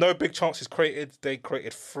 No big chances created. They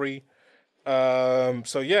created 3.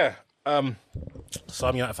 So yeah.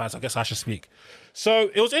 Some United fans, I guess I should speak. So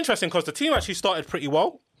it was interesting because the team actually started pretty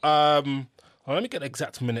well. Let me get the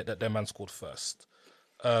exact minute that their man scored first.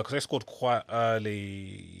 Because they scored quite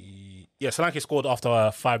early. Yeah, Solanke scored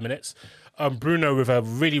after 5 minutes. Bruno with a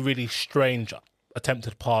really, really strange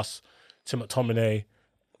attempted pass to McTominay.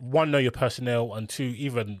 1, know your personnel, and 2,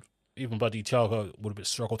 even bloody Thiago would have been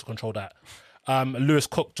struggled to control that. Lewis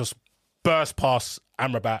Cook just burst past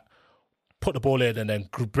Amrabat, put the ball in, and then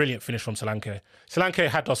brilliant finish from Solanke. Solanke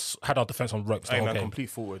had our defence on ropes the whole game. Complete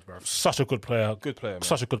forward, bro. Such a good player. Good player, man.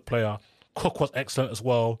 Such a good player. Cook was excellent as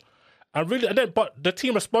well. But the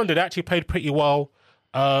team responded. They actually played pretty well.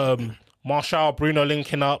 Martial, Bruno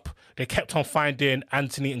linking up. They kept on finding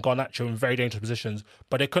Anthony and Garnacho in very dangerous positions,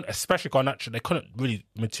 but they couldn't, especially Garnacho, they couldn't really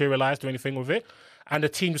materialise, do anything with it. And the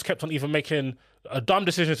team just kept on even making dumb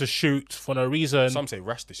decisions to shoot for no reason. Some say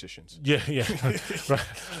rash decisions. Yeah.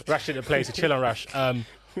 Rash didn't play, so chill on Rash.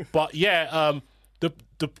 But yeah,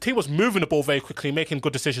 the team was moving the ball very quickly, making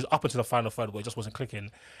good decisions up until the final third where it just wasn't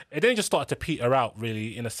clicking. It then just started to peter out,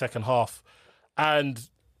 really, in the second half. And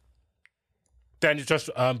then it just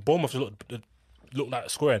Bournemouth looked like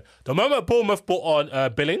scoring. The moment Bournemouth brought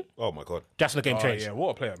on Billing, oh my god, that's when the game changed. Yeah, what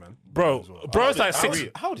a player, man. Bro's like 6.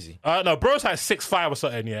 How old is he? No, bro's like 6'5" or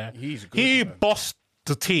something. Yeah, he bossed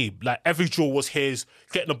the team. Like every duel was his,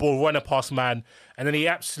 getting the ball, running past man, and then he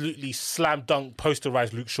absolutely slam dunk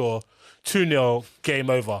posterized Luke Shaw. 2-0,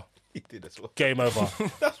 game over. He did as well. Game over.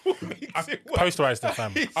 That's what makes it worse. Posterized the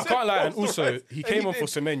fam. I can't lie, and also he came on for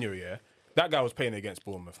Semenyo, yeah. That guy was playing against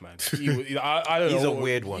Bournemouth, man. I don't know. He's a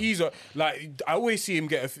weird one. I always see him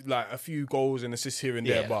get a few goals and assists here and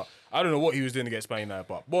there, but I don't know what he was doing against Man United.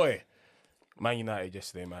 But boy, Man United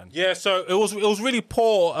yesterday, man. Yeah, so it was really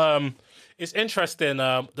poor. It's interesting.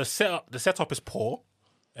 The setup is poor,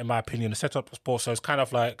 in my opinion. The setup is poor, so it's kind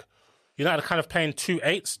of like United are kind of playing 2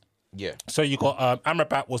 8s. Yeah. So you got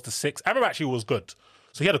Amrabat was the 6. Amrabat actually was good,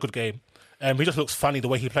 so he had a good game. He just looks funny the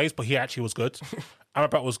way he plays, but he actually was good.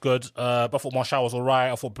 Amrabat was good. I thought Martial was all right.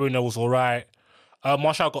 I thought Bruno was all right.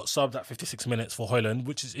 Martial got subbed at 56 minutes for Højlund,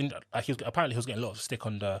 which is apparently he was getting a lot of stick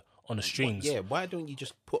on the streams. Yeah, why don't you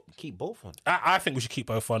just keep both on? I think we should keep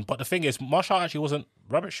both on. But the thing is, Martial actually wasn't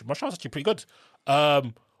rubbish. Martial was actually pretty good.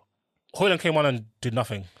 Højlund came on and did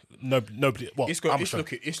nothing. Nobody. Well,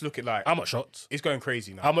 it's looking like how much shots? It's going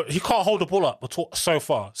crazy now. He can't hold the ball up so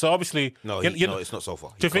far. So obviously, no, it's not so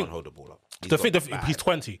far. He can't hold the ball up. He's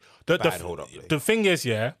 20. The thing is,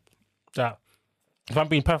 yeah, that if I'm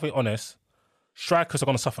being perfectly honest, strikers are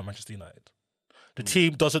going to suffer at Manchester United. The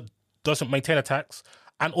team doesn't maintain attacks,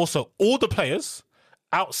 and also all the players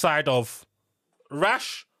outside of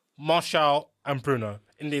Rash, Martial, and Bruno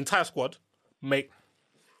in the entire squad make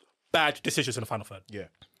bad decisions in the final third. Yeah.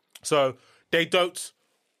 So they don't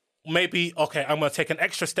maybe, okay, I'm going to take an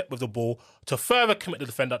extra step with the ball to further commit the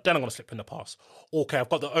defender, then I'm going to slip in the pass. Okay, I've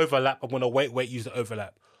got the overlap, I'm going to wait, use the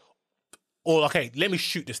overlap. Or, okay, let me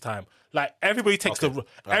shoot this time. Like, everybody takes the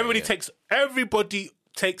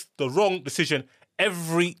wrong decision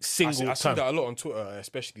every single time. I see that a lot on Twitter,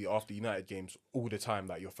 especially after United games, all the time.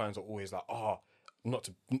 Like, your fans are always like,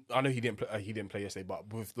 I know he didn't play yesterday,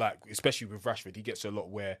 but with especially with Rashford, he gets a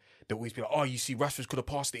lot where they'll always be like, you see, Rashford could have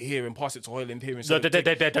passed it here and passed it to Højlund here instead of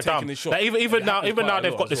taking the shot. Like even now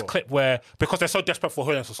they've got this clip where, because they're so desperate for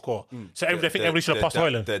Højlund to score, so they think everybody should have passed to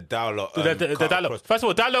Højlund. The Dalot. First of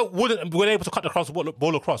all, Dalot wasn't able to cut the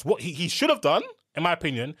ball across. What he should have done, in my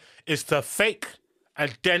opinion, is to fake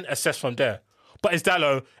and then assess from there. But it's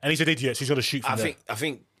Dalot, and he's an idiot, so he's going to shoot from there. I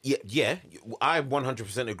think. Yeah, I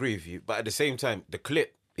 100% agree with you. But at the same time, the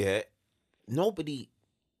clip, nobody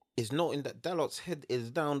is noting that Dalot's head is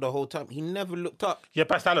down the whole time. He never looked up. Yeah,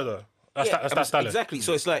 that's Dalot though. That's Dalot. Exactly.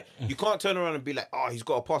 So it's like, you can't turn around and be like, he's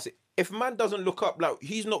got to pass it. if man doesn't look up, like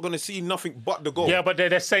he's not gonna see nothing but the goal. Yeah, but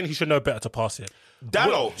they're saying he should know better to pass it.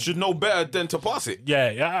 Dallo should know better than to pass it.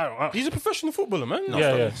 Yeah. He's a professional footballer, man.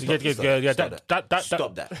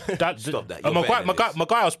 Stop that.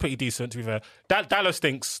 Maguire was pretty decent, to be fair. Dallo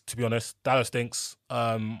stinks, to be honest. Dallo stinks.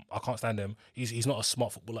 I can't stand him. He's not a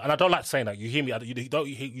smart footballer, and I don't like saying that. You hear me? You don't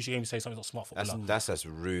usually hear me say something's not a smart footballer. That's as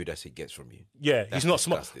rude as it gets from you. Yeah, That's he's not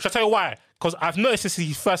disgusting. smart. Shall I tell you why? Because I've noticed this since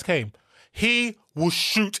he first came. He will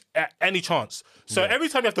shoot at any chance. So every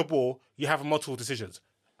time you have the ball, you have multiple decisions.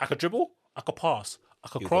 I could dribble, I could pass, I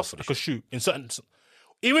could cross, I could shoot. In certain,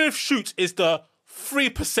 even if shoot is the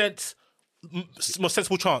 3% most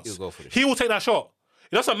sensible chance, he will take that shot.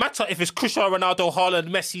 It doesn't matter if it's Cristiano Ronaldo, Haaland,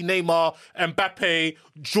 Messi, Neymar, Mbappe,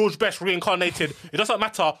 George Best reincarnated. It doesn't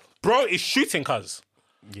matter. Bro is shooting, cuz.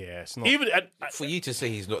 Yeah, it's not. Even for you to say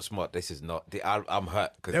he's not smart, this is not. I'm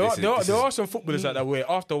hurt. There are some footballers like that where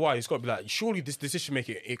after a while he's got to be like, surely this decision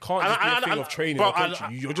making it can't just be a thing of training or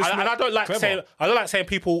coaching. You're just I don't like saying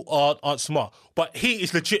people aren't smart, but he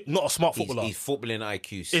is legit not a smart footballer. His footballing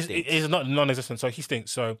IQ stinks. Is not non-existent, so he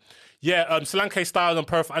stinks. So yeah, Solanke style and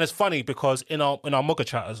profile, and it's funny because in our Mugger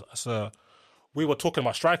chat, we were talking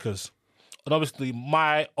about strikers, and obviously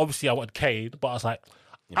I wanted Kane, but I was like,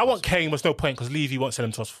 I want Kane. There's no point because Levy won't sell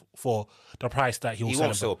him to us for the price that he will sell him.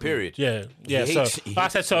 Won't sell, period. Yeah. So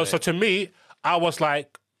to me, I was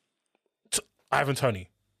like, Ivan Toney.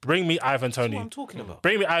 Bring me Ivan Toney. That's what I'm talking about.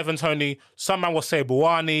 Bring me Ivan Toney. Some man will say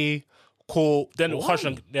Buwani, cool. Then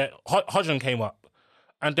Hodgson came up,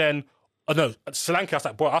 and then Solanke. I was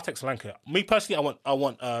like, boy, I'll take Solanke. Me personally, I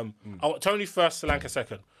want Toney first, Solanke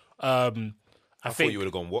second. I thought you would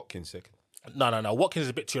have gone Watkins second. No. Watkins is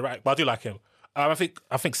a bit too erratic, but I do like him. I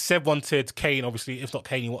think Seb wanted Kane, obviously. If not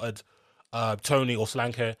Kane, he wanted Toney or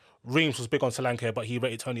Solanke. Reams was big on Solanke, but he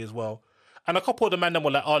rated Toney as well. And a couple of the men then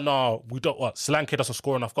were like, oh no, we don't want Solanke doesn't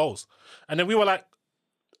score enough goals. And then we were like,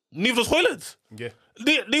 neither does Højlund. Yeah.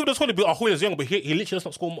 Neither does Højlund, but Højlund's young, but he literally does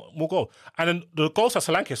not score more goals. And then the goals that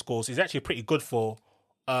Solanke scores is actually pretty good for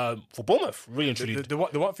Bournemouth, really and truly. The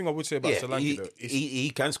one thing I would say about Solanke, though, is he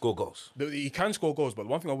can score goals. He can score goals, but the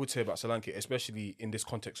one thing I would say about Solanke, especially in this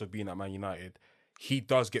context of being at Man United, he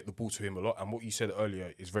does get the ball to him a lot. And what you said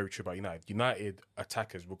earlier is very true about United. United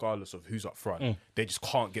attackers, regardless of who's up front, they just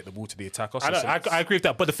can't get the ball to the attacker. So I agree with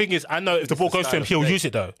that. But the thing is, I know if the ball goes to him, he'll use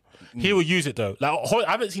it though. He will use it though. Like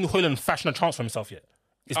I haven't seen Højlund fashion a chance for himself yet.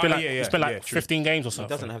 It's been like 15 games or something.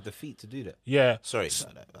 He doesn't have the feet to do that. Yeah. Sorry.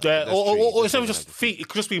 Or instead of just feet, it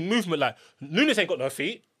could just be movement. Like Nunes ain't got no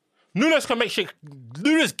feet. Nunes can make shit.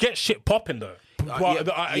 Nunes get shit popping though.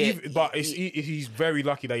 But he's very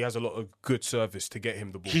lucky that he has a lot of good service to get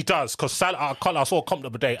him the ball. He does, because I saw a comment the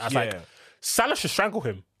other day. I was like, Salah should strangle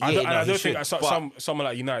him. I don't think someone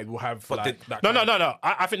like United will have that. No.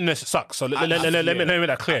 I think Nunes sucks. So let me make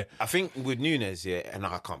that clear. I think with Nunes, and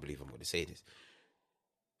I can't believe I'm going to say this.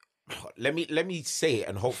 Let me say it,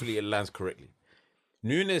 and hopefully it lands correctly.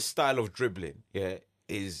 Nunes' style of dribbling,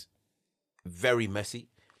 is very messy,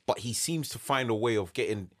 but he seems to find a way of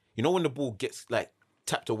getting. You know when the ball gets like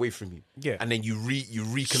tapped away from you, and then you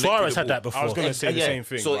reconnect. Suarez had that before. I was going to say the same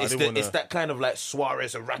thing. So it's that kind of like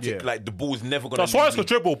Suarez erratic, like the ball's never going to. Suarez could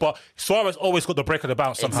dribble, but Suarez always got the break of the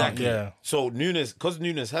bounce somehow. Exactly. Yeah. So because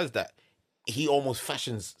Nunes has that, he almost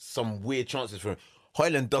fashions some weird chances for him.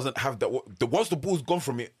 Højlund doesn't have that. Once the ball's gone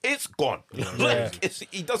from it, it's gone. He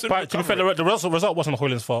doesn't. But to be fair, the result wasn't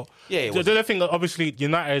Højlund's fault. Yeah, the other thing that obviously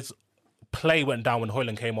United's play went down when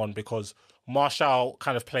Højlund came on because Martial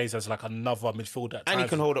kind of plays as like another midfielder, and he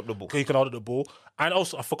can hold up the ball. He can hold up the ball, and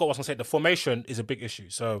also I forgot what I was going to say. The formation is a big issue.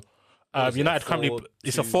 So United currently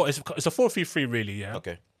it's a 4-3-3 really. Yeah.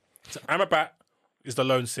 Okay. So Amrabat is the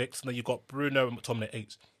lone six, and then you've got Bruno and McTominay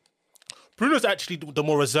 8. Bruno's actually the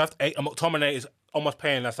more reserved 8, and McTominay is almost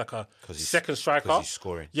playing as like a second striker. Because he's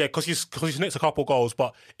scoring. Yeah, because he's nicked a couple goals,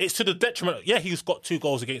 but it's to the detriment. Yeah, he's got 2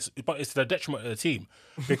 goals against, but it's to the detriment of the team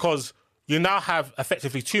because you now have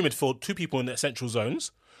effectively 2 people in the central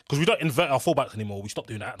zones because we don't invert our fullbacks anymore. We stopped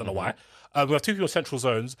doing that. I don't know why. We have 2 people in central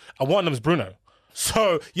zones, and one of them is Bruno.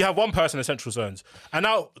 So you have one person in central zones. And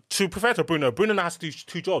now, to prepare to Bruno now has to do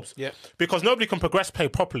 2 jobs. Yeah. Because nobody can progress play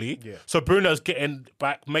properly. Yeah. So Bruno's getting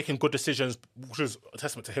back, making good decisions, which is a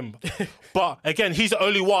testament to him. But again, he's the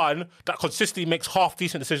only one that consistently makes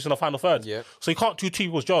half-decent decisions in the final third. Yeah. So he can't do 2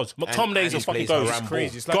 people's jobs. McTominay's a fucking ghost. It's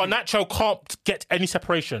crazy. It's like Garnacho can't get any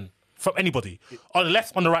separation from anybody. On the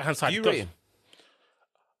left, on the right-hand side. Do you rate him?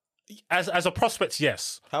 As a prospect,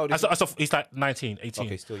 yes. How old is he? He's like 19, 18.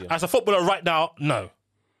 Okay, still young. As a footballer right now, no.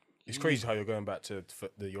 It's crazy how you're going back to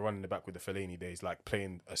you're running the back with the Fellaini days, like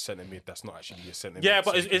playing a centre mid that's not actually a centre mid. Yeah,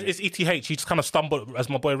 but it's ETH. He just kind of stumbled, as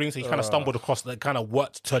my boy Ring said, he kind of stumbled across that, kind of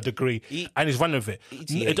worked to a degree, and he's running with it.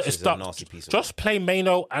 ETH is a nasty piece of just play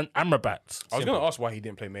Mano and Amrabat. I was going to ask why he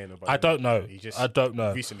didn't play Mano. But I don't know. I don't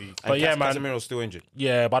know. Recently, but yeah, man, Casemiro's still injured.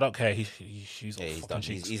 Yeah, but I don't care. He's done.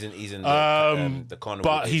 He's in the carnival.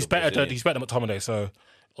 But he's better than McTominay, so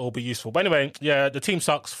it'll be useful. But anyway, yeah, the team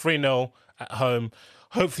sucks. 3-0 at home.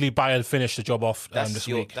 Hopefully Bayern finish the job off this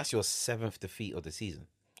week. That's your 7th defeat of the season.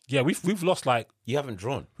 Yeah, we've lost you haven't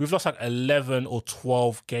drawn. We've lost 11 or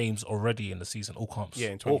 12 games already in the season, all comps. Yeah,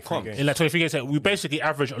 in 23 games. In 23 games, we basically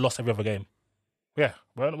average a loss every other game. Yeah,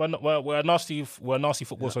 we're a nasty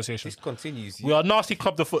football association. This continues. We are a nasty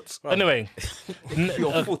club de foot. Right. Anyway,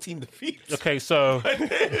 your 14 defeats. Okay, so I'm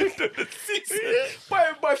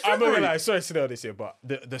not gonna lie, sorry to know this here, but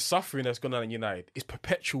the suffering that's gone on in United is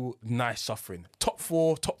perpetual nice suffering. Top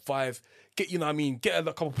 4, top 5. Get get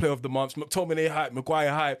a couple player of the months. McTominay hype,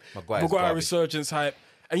 Maguire hype, Maguire resurgence hype,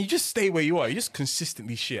 and you just stay where you are. You just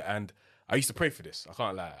consistently shit. And I used to pray for this. I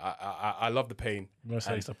can't lie. I love the pain. I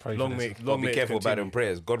used to pray for this. Be careful about them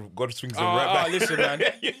prayers. God swings them right back.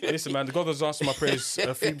 Listen, man. God has answered my prayers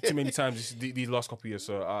a few too many times these last couple of years.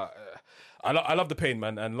 So I love the pain,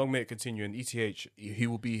 man. And long may it continue. And ETH, he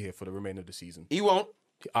will be here for the remainder of the season. He won't.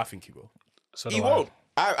 I think he will. So he won't.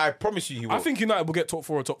 I promise you he will. I think United will get top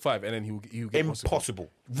 4 or top 5, and then he'll get impossible.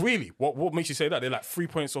 Really? What makes you say that? They're like 3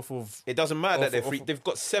 points off of. It doesn't matter that they've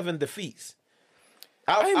got 7 defeats.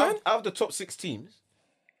 Out of the top 6 teams,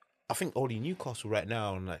 I think only Newcastle right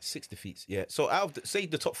now on 6 defeats. Yeah. So out of say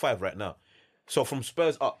the top 5 right now. So from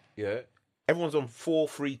Spurs up, yeah, everyone's on 4,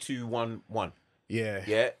 3, 2, 1, 1. Yeah.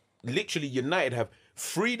 Yeah. Literally, United have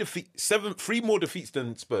 3 more defeats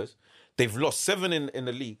than Spurs. They've lost 7 in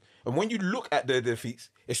the league. And when you look at their defeats,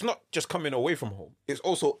 it's not just coming away from home. It's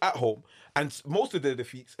also at home. And most of their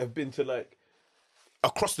defeats have been to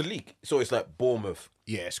across the league. So it's like Bournemouth.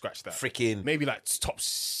 Yeah, scratch that. Freaking. Maybe top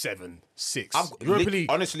 7, 6.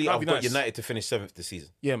 Honestly, I've got United to finish 7th this season.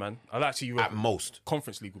 Yeah, man. I'd like to see at most.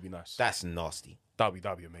 Conference League would be nice. That's nasty. That'd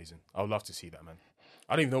be amazing. I would love to see that, man.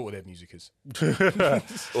 I don't even know what their music is.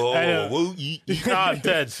 I'm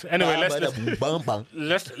dead. Anyway,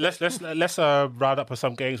 let's round up with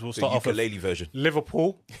some games. We'll start off with ukulele version.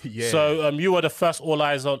 Liverpool. Yeah. So you were the first all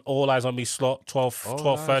eyes on me slot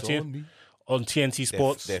 12:30 on TNT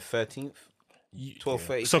Sports. They're 13th.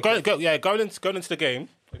 12:30. So going into the game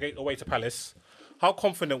away to Palace. How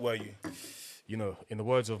confident were you? In the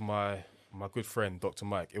words of my good friend Dr.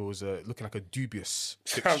 Mike, it was looking like a dubious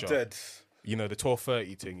fixture. I'm dead. The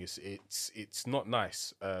 12:30 thing it's not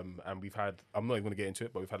nice. And we've had, I'm not even going to get into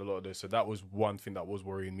it, but we've had a lot of this. So that was one thing that was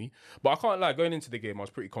worrying me. But I can't lie, going into the game, I was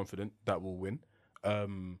pretty confident that we'll win.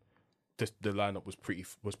 The lineup was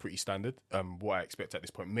pretty standard. What I expect at this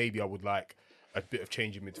point, maybe I would like a bit of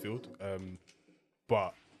change in midfield.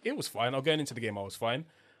 But it was fine. Going into the game, I was fine.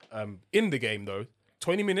 In the game though,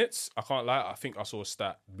 20 minutes, I can't lie, I think I saw a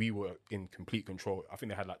stat. We were in complete control. I think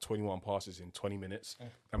they had 21 passes in 20 minutes.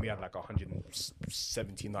 And we had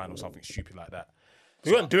 179 or something stupid like that.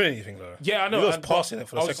 We weren't doing anything though. Yeah, I know. We was passing it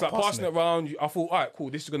for the sake of passing it around. I thought, all right, cool.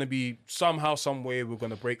 This is going to be somehow, some way we're going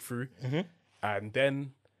to break through. Mm-hmm. And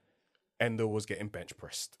then Endo was getting bench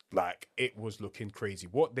pressed. It was looking crazy.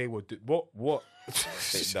 What they were doing, what?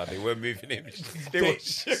 They weren't moving him. They were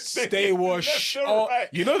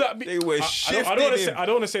you know that they were shifting. I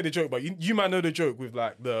don't want to say the joke, but you might know the joke with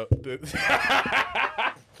the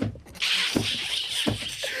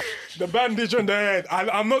the bandage on the head.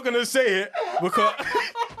 I'm not gonna say it because,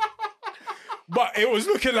 but it was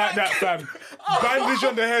looking like that, fam. Bandage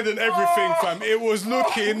on the head and everything, fam. It was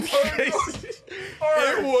looking crazy.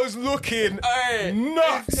 It was looking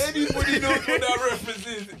nuts. Anybody knows what that reference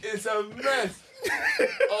is? It's a mess.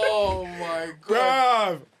 Oh my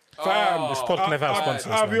god, fam! This podcast never have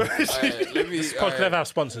sponsors. I'll be honest. This podcast never have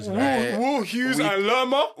sponsors. Will Hughes and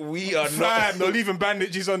Lerma. We are not leaving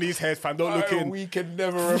bandages on these heads, fam. Don't look in. We can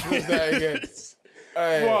never reference that again.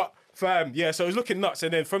 What? Fam, yeah, so it was looking nuts,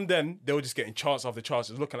 and then from then they were just getting chance after chance.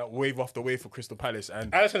 It was looking like wave after wave for Crystal Palace,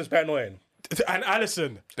 and Alisson's better annoying. And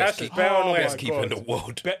Alisson, best keeper in the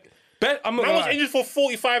world. I'm not. Man was injured for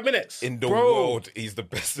 45 minutes in the world. He's the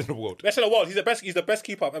best in the world. Best in the world. He's the best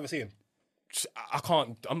keeper I've ever seen.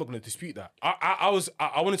 I'm not going to dispute that. I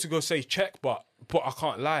wanted to go say Czech, but I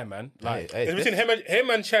can't lie, man. It's between him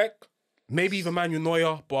and Czech. Maybe even Manuel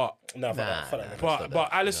Neuer, but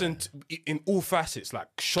but Alisson in all facets,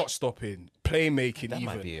 shot stopping, playmaking, that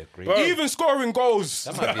might be even scoring goals.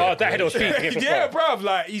 That header was peak. Yeah,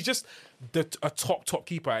 bruv, he's just a top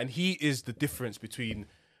keeper, and he is the difference between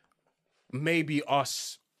maybe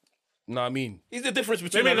us Know what I mean? He's the difference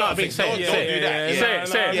between. Maybe not. I mean, say it.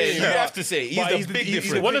 You have to say it. He's the big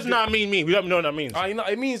difference. What does not mean? We don't know what that means.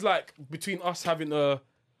 It means like between us having a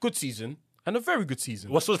good season and a very good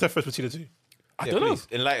season. What's the difference between the two? I don't know.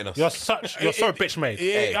 Enlighten us. You're so bitch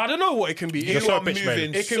made. I don't know what it can be. You're so bitch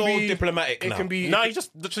made. It can so be diplomatic. It can be. No, you just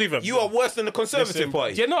leave him. You are worse than the Conservative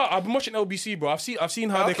Party. Yeah, no, I've been watching LBC, bro. I've seen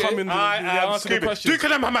how they come in. They I answer the questions. Duke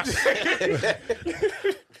them, Hamas.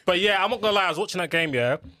 But yeah, I'm not gonna lie. I was watching that game,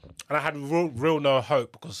 and I had real no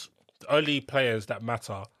hope because the only players that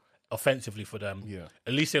matter offensively for them,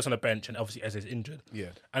 Elise is on the bench, and obviously Eze's injured. Yeah,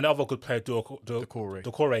 and the other good player, Decore,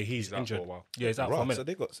 he's injured. Yeah, he's out for a minute. So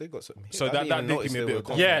they got something. So that did give me a bit of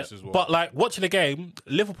confidence as well. But like watching the game,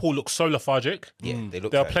 Liverpool looked so lethargic. Yeah, they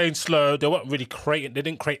were playing slow. They weren't really creating. They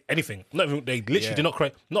didn't create anything. They literally did not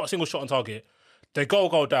create not a single shot on target. They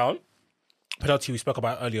go down. Penalty we spoke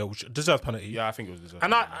about earlier, which deserved penalty. Yeah, I think it was deserved.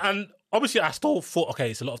 And obviously I still thought,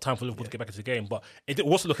 okay, it's a lot of time for Liverpool to get back into the game, but it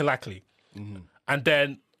wasn't looking likely. Mm-hmm. And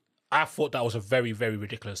then I thought that was a very, very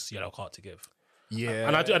ridiculous yellow card to give. Yeah,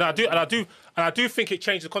 and I do think it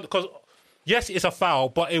changed the context because yes, it's a foul,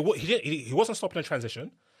 but he wasn't stopping in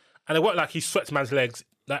transition, and it wasn't like he swept man's legs.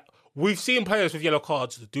 Like we've seen players with yellow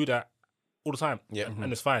cards do that all the time,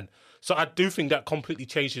 and it's fine. So I do think that completely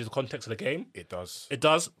changes the context of the game. It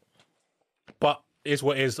does. But is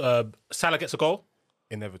what is Salah gets a goal.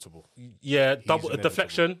 Inevitable. Yeah, double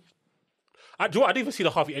deflection. I didn't even see the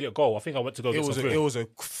Harvey Elliott goal. I think I went to go. It was a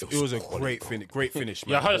great finish.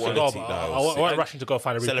 Man. Yeah, I heard it's a goal. But I went rushing to go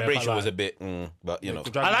find a replay. Celebration was a bit, but you know,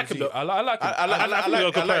 I like him. Though. I like him. I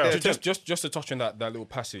like him. Just to touch on that little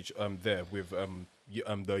passage there with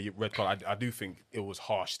the red card. I do think it was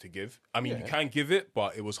harsh to give. I mean, you can give it,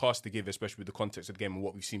 but it was harsh to give, especially with the context of the game and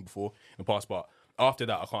what we've seen before in the past. But after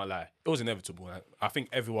that, I can't lie, it was inevitable. I think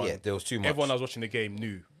everyone, there was too much. Everyone that was watching the game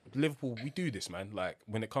knew Liverpool. We do this, man. Like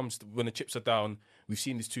when the chips are down, we've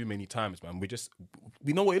seen this too many times, man.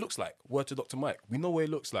 We know what it looks like. Word to Dr. Mike, we know what it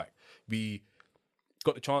looks like. We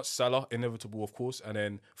got the chance. Salah, inevitable, of course, and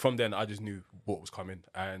then from then I just knew what was coming.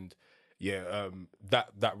 And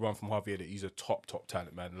that run from Harvey Elliott, he's a top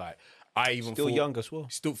talent, man. Like I even still young as well.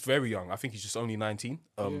 Still very young. I think he's just only 19.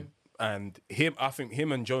 And I think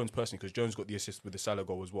him and Jones personally, because Jones got the assist with the Salah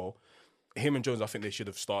goal as well. Him and Jones, I think they should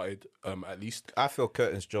have started at least. I feel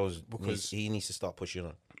Curtis Jones because he needs to start pushing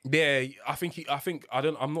on. Yeah,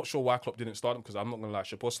 I'm not sure why Klopp didn't start him because I'm not gonna lie,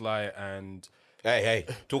 Szoboszlai and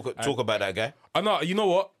talk about that guy. I know. You know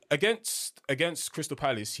what? Against Crystal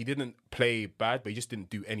Palace, he didn't play bad, but he just didn't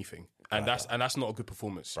do anything, and that's not a good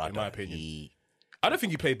performance in my opinion. I don't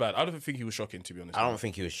think he played bad. I don't think he was shocking, to be honest. I don't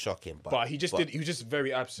think he was shocking, but he was just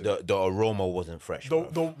very absent. The aroma wasn't fresh.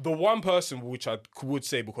 The one person which I would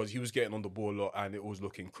say, because he was getting on the ball a lot and it was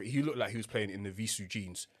looking, he looked like he was playing in the Visu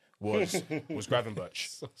jeans, was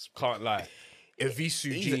Gravenberch. Can't lie.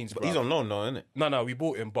 Visu jeans, bro. He's on loan now, isn't it? No, we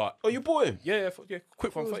bought him, but you bought him? Yeah,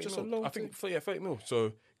 quick one, 30 mil. I think 30 mil.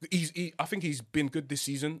 So I think he's been good this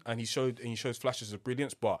season, and he shows flashes of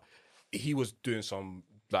brilliance, but he was doing some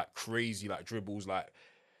like crazy like dribbles, like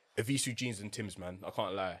Visu jeans and Tim's, man. I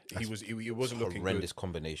can't lie. He wasn't looking good. Horrendous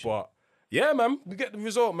combination. But yeah, man, we get the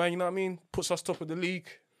result, man. You know what I mean? Puts us top of the league.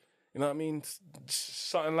 You know what I mean?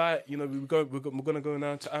 Something like, you know, we're gonna go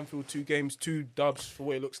now to Anfield, 2 games, 2 dubs for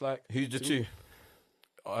what it looks like. Who's the 2?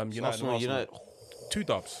 United. 2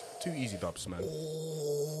 dubs, 2 easy dubs, man.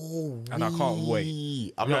 And I can't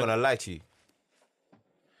wait. I'm not gonna lie to you.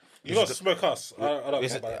 You got to smoke us.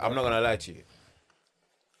 I'm not gonna lie to you.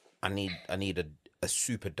 I need a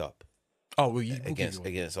super dub. Oh, well,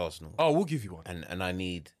 against Arsenal. Oh, we'll give you one. And I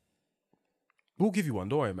need. We'll give you one.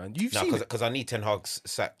 Don't worry, man. You've seen because I need Ten Hag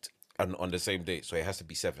sacked on the same date, so it has to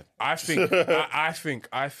be 7. I think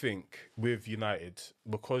with United,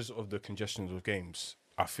 because of the congestion of games,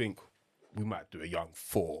 I think we might do a young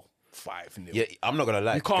 4-5-0. Yeah, I'm not gonna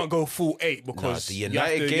lie. You can't go full 8 because the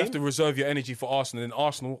United you have to reserve your energy for Arsenal. And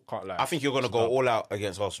Arsenal can't lie. I think you're gonna go all out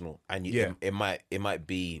against Arsenal, and it might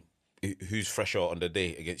be who's fresher on the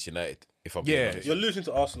day against United. If I'm being honest. You're losing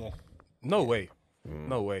to Arsenal. No way.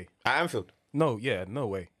 No way. At Anfield. No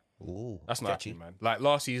way. Ooh, that's not happening, man. Like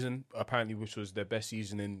last season, apparently, which was their best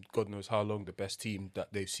season in God knows how long, the best team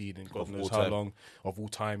that they've seen in God knows how long of all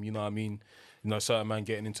time. You know what I mean? You know, certain man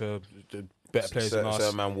getting into the better players than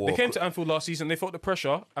us. They came to Anfield last season. They felt the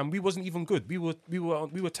pressure, and we wasn't even good. We were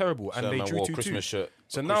terrible, and they drew 2-2.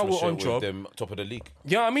 So now we're on job. Them top of the league.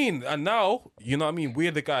 Yeah, I mean, and now you know what I mean.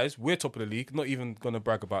 We're the guys. We're top of the league. Not even gonna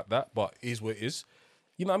brag about that, but it is what it is.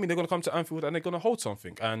 You know what I mean? They're gonna come to Anfield and they're gonna hold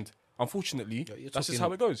something, and unfortunately, that's just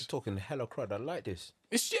how it goes. You're talking hella crud. I like this.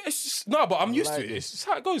 It's just no, but I'm used to it. It's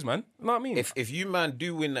how it goes, man. You know what I mean? If you man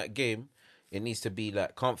do win that game, It needs to be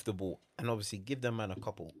like comfortable, and obviously give them man a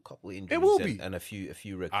couple injuries. It will be. and a few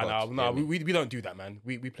red I cards. know, we don't do that, man.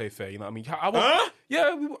 We play fair. You know what I mean? I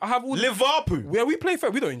have all. Liverpool. Yeah, we play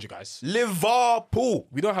fair. We don't injure guys. Liverpool.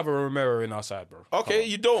 We don't have a Romero in our side, bro. Okay,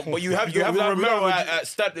 you don't, but you have a Romero at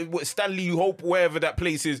Stanley Hope, wherever that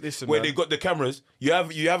place is, where they got the cameras. You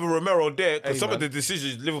have a Romero there because some of the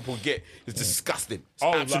decisions Liverpool get is disgusting. It's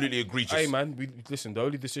absolutely egregious. Hey, man,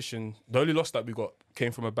 the only loss that we got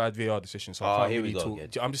came from a bad VAR decision. So I can't here really we go talk.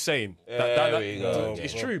 again. I'm just saying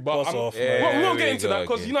It's true, but we won't get into that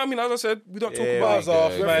because you know what I mean. As I said, we don't talk about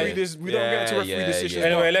referee. We don't get into referee decisions.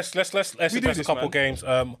 Anyway, let's discuss a couple man. games.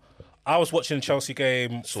 I was watching the Chelsea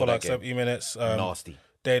game for like 70 minutes. Nasty.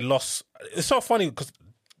 They lost. It's so funny because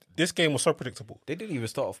this game was so predictable. They didn't even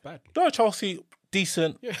start off bad. No, Chelsea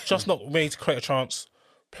decent, just not made to create a chance.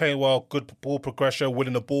 Playing well, good ball progression,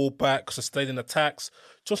 winning the ball back, sustaining attacks,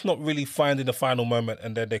 just not really finding the final moment,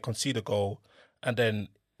 and then they concede a goal, and then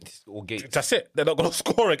that's it. They're not going to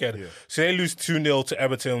score again. Yeah. So they lose 2-0 to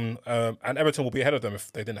Everton, and Everton will be ahead of them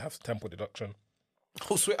if they didn't have 10-point deduction.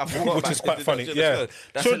 Oh, sweet. I forgot Which is quite funny. Yeah.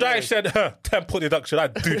 So Dyche said, 10-point deduction,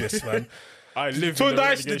 I'd do this, man. I live so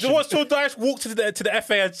Dyche walked to the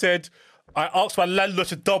FA and said, I asked my landlord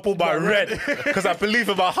to double my rent because I believe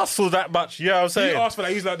in my hustle that much. You know what I'm saying? He asked for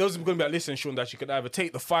that. He's like, those are going to be like, listen, Sean, that you could either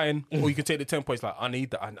take the fine or you can take the 10 points. Like, I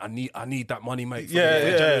need that. I need that money, mate. For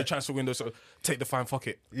the transfer window. So take the fine. Fuck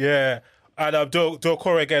it. Yeah. And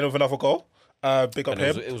Doucouré again with another goal. Big up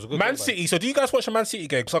him. It was a good Man game, City. So do you guys watch the Man City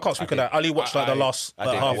game? Because I can't speak on that. I only watched the last half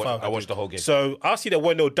hour. I watched the whole game. So I see that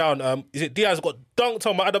 1-0 down. Is it Diaz got dunked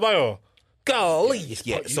on by Adebayo? Golly.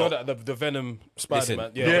 Yeah. You know that the Venom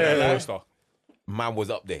Spider-Man? Man was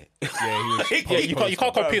up there. You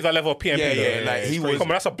can't compete with that level of PMP. Like he was. Come on,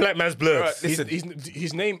 that's a black man's blood. Right, listen,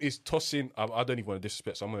 his name is Tosin. I don't even want to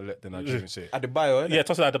disrespect, so I'm going to let the Nigerian say it. Adebayo, innit? Yeah,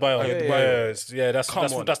 Tosin Adebayo.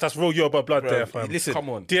 That's real Yoruba blood there, fam. Listen, come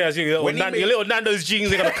on. Diaz, your little Nando's jeans,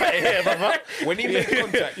 they're going to cut your hair, brother. When he made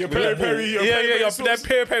contact, your peri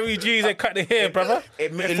jeans, they cut the hair, brother.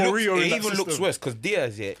 It even looks worse because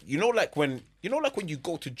Diaz, you know, like when you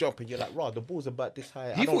go to jump and you're like, "Rah, the ball's about this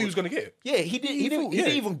high." He thought he was going to get it. Yeah, he didn't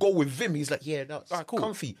even go with Vim. He's like, "Yeah, that's cool.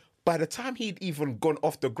 Comfy." By the time he'd even gone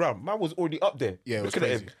off the ground, man was already up there. Yeah, it was looking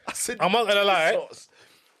crazy. at him. I said, I'm not gonna lie.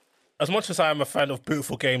 As much as I'm a fan of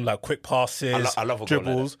beautiful game, like quick passes, I love a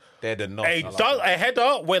dribbles, they're the nastiest. A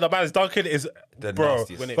header where the man's dunking is The bro.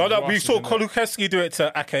 nastiest. We saw Kolukowski do it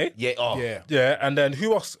to Ake. Yeah, and then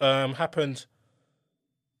who else happened?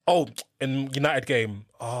 Oh, in United game,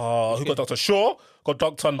 who got dunked on? Shaw got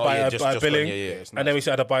dunked on by Billing, and then we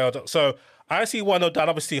said Adebayo. So I see 1-0 down.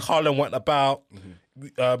 Obviously, Haaland went about.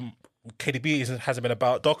 KDB hasn't been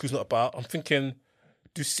about. Doku's not about. I'm thinking,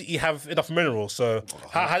 do City have enough minerals? So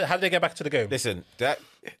how did they get back to the game? Listen,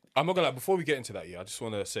 I'm not gonna lie. Before we get into that, I just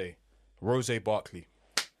want to say, Rose Barkley.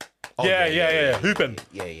 Hooping.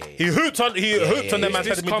 He hooped on the Man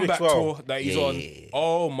This comeback tour that he's on.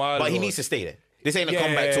 Oh my! But he needs to stay there. This ain't a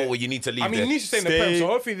comeback tour where you need to leave. I mean, he needs to stay in the Prem. So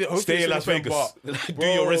hopefully stay in Las Vegas. Do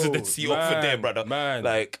your residency over there, brother. Man,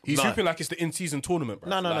 like he's hooping like it's the in-season tournament,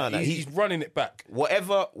 bro. No. He's running it back.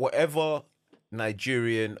 Whatever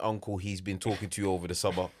Nigerian uncle he's been talking to over the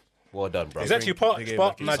summer. Well done, bro. He's actually part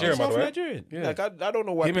Nigerian, by the way. Nigerian. Yeah. Like I don't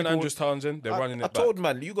know why. Him and Andrews Townsend, they're running it back. I told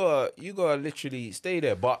man, you gotta literally stay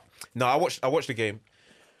there. But no, I watched the game.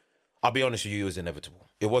 I'll be honest with you, it was inevitable.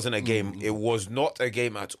 It wasn't a game. It was not a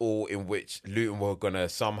game at all in which Luton were gonna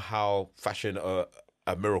somehow fashion a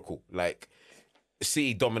miracle. Like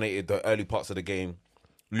City dominated the early parts of the game.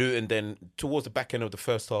 Luton then towards the back end of the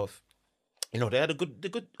first half, they had a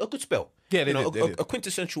good spell. Yeah, they did. A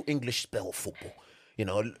quintessential English spell of football.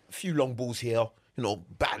 A few long balls here.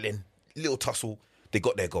 Battling, little tussle. They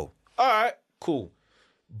got their goal. All right, cool.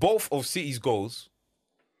 Both of City's goals.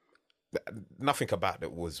 Nothing about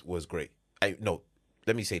it was great.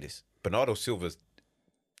 Let me say this. Bernardo Silva's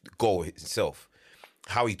goal itself,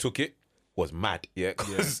 how he took it was mad. Yeah,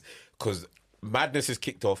 because madness is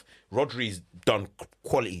kicked off. Rodri's done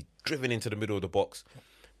quality, driven into the middle of the box.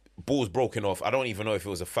 Ball's broken off. I don't even know if it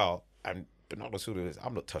was a foul. And Bernardo Silva is,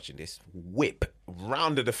 I'm not touching this. Whip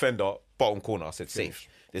round the defender, bottom corner. I said safe.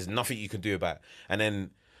 There's nothing you can do about it. And then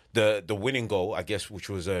the winning goal, I guess, which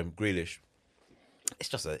was Grealish.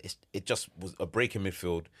 It just was a break in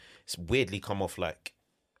midfield. It's weirdly come off like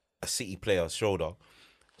a City player's shoulder.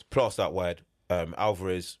 It's passed out wide.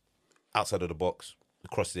 Alvarez outside of the box,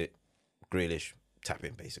 crossed it. Grealish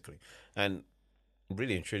tapping basically. And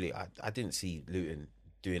really and truly, I didn't see Luton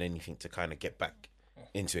doing anything to kind of get back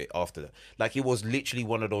into it after that. Like it was literally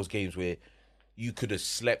one of those games where you could have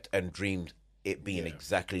slept and dreamed it being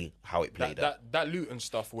exactly how it played out. That Luton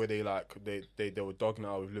stuff where they were dogging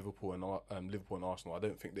out with Liverpool and Arsenal. I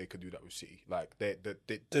don't think they could do that with City. Like they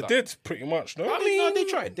did pretty much. No, I mean, no, they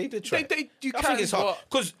tried. They did try. You I think it's hard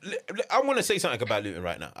because I want to say something about Luton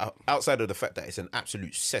right now. Outside of the fact that it's an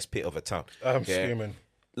absolute cesspit of a town. I'm screaming.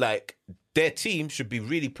 Like their team should be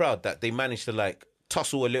really proud that they managed to like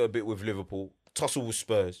tussle a little bit with Liverpool, tussle with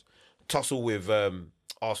Spurs, tussle with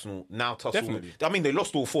Arsenal. Now tussle. Definitely. I mean, they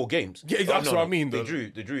lost all 4 games. Yeah, that's what I mean. They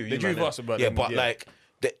drew. They drew with us, but like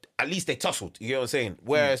at least they tussled. You get what I'm saying?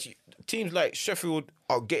 Whereas teams like Sheffield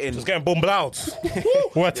are getting bombed out.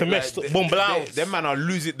 What to miss? Bombed out. Them man are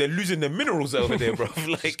losing. They're losing their minerals over there, bro.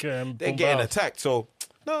 Like they're getting attacked. So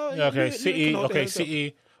no. Yeah, okay, City. Okay,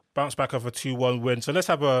 City bounce back off a 2-1 win. So let's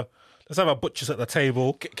have a butchers at the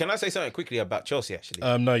table. Can I say something quickly about Chelsea? Actually,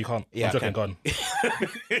 no, you can't. Yeah, I'm joking. Gone.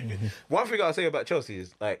 One thing I'll say about Chelsea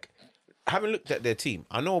is like, having looked at their team,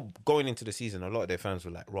 I know going into the season, a lot of their fans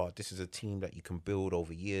were like, "Right, this is a team that you can build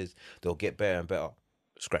over years. They'll get better and better."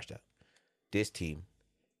 Scratch that. This team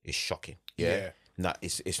is shocking. Yeah. Nah,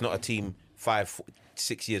 it's not a team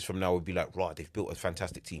 5-6 years from now would be like, "Right, they've built a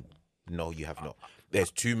fantastic team." No, you have not. There's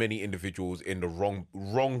too many individuals in the wrong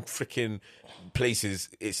freaking places.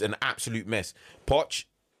 It's an absolute mess. Poch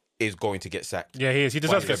is going to get sacked. Yeah, he is. He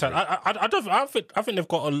deserves to get sacked. I think they've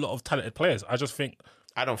got a lot of talented players. I just think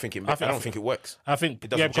I don't think it works. I think it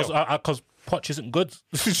doesn't because Poch isn't good.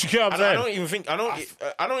 You get what I'm saying?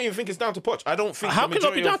 I don't even think it's down to Poch. I don't think. How can it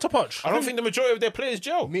not be down to Poch? I don't think the majority of their players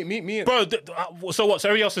gel. Bro. So what? So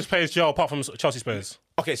everybody else's players gel apart from Chelsea's players.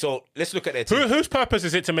 Okay, so let's look at their team. Whose purpose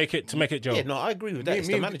is it to make it gel? Yeah, no, I agree with that. It's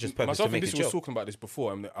the manager's purpose to make it gel. Was talking about this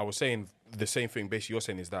before, and I was saying the same thing. Basically, you're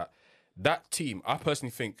saying is that team. I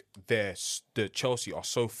personally think the Chelsea are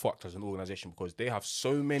so fucked as an organisation because they have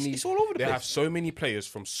so many. It's all over the place. They have so many players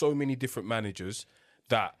from so many different managers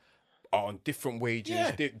that are on different wages,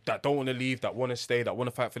 that don't want to leave, that want to stay, that want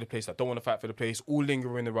to fight for the place, that don't want to fight for the place, all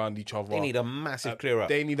lingering around each other. They need a massive clear up.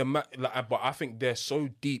 They need but I think they're so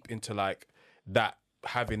deep into like that,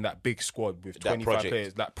 having that big squad with 25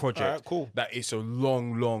 players, that project, right, cool. that it's a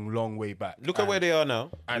long way back. Look at where they are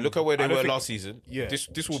now, and look at where they were last season. Yeah,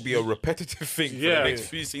 this will be a repetitive thing for the next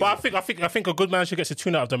few seasons. But I think a good manager gets a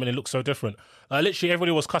tune out of them, and it looks so different. Literally,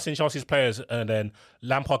 everybody was cussing Chelsea's players, and then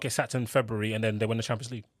Lampard gets sacked in February, and then they win the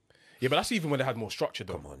Champions League. Yeah, but that's even when they had more structure,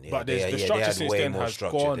 though. Come on, yeah, but the structure since then has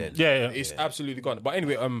gone. It's absolutely gone. But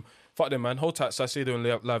anyway, fuck them, man. Hold tight, Saicedo and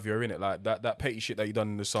Lavia are in it. Like that petty shit that you done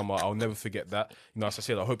in the summer, I'll never forget that. You know, as I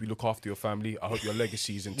said, I hope you look after your family. I hope your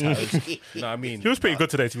legacy is in tatters. You know what I mean? He was pretty good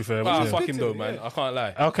today, to be fair. Fuck him though, man. I can't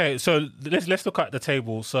lie. Okay, so let's look at the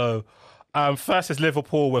table. So first is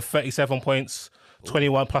Liverpool with 37 points.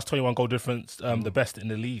 21 plus 21 goal difference, the best in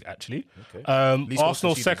the league actually. Okay.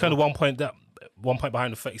 Arsenal second, 1 point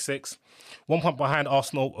behind the 36. 1 point behind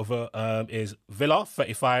Arsenal is Villa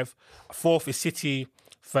 35. Fourth is City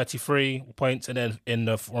 33 points, and then in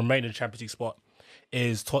the remaining Champions League spot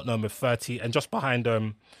is Tottenham with 30, and just behind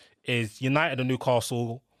them is United and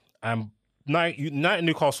Newcastle and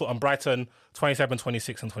Newcastle and Brighton 27,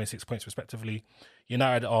 26 and 26 points respectively.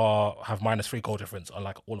 United have -3 goal difference,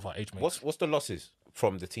 unlike all of our age mates. What's the losses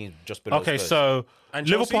from the teams just below? Okay, Spurs? so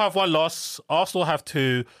Liverpool have 1 loss, Arsenal have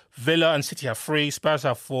 2, Villa and City have 3, Spurs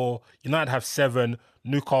have 4, United have 7,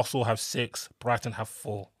 Newcastle have 6, Brighton have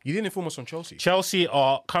 4. You didn't inform us on Chelsea. Chelsea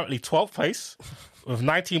are currently 12th place with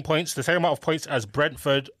 19 points, the same amount of points as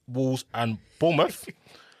Brentford, Wolves and Bournemouth.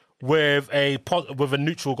 With a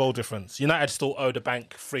neutral goal difference. United still owe the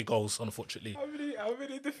bank 3 goals, unfortunately. How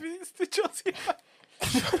many defeats did Chelsea have?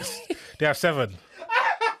 They have 7.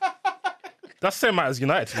 That's the same amount as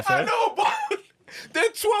United, to be fair. I know, but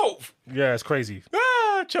they're 12th. Yeah, it's crazy.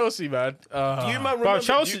 Chelsea, man. Do you remember? Bro,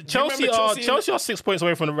 Chelsea are 6 points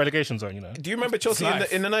away from the relegation zone, you know. Do you remember Chelsea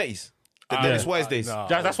in the 90s? The Dennis Wise days. No,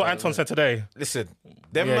 that's what Anton said today. Listen,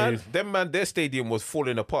 their stadium was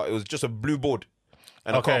falling apart. It was just a blue board.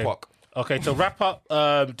 And a car park. Okay, to wrap up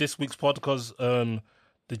this week's pod, because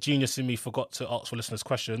the genius in me forgot to ask for listeners'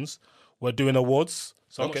 questions, we're doing awards.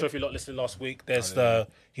 So I'm not sure if you lot listened last week. There's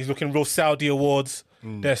He's Looking Real Saudi Awards.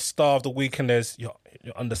 There's Star of the Week, and there's You're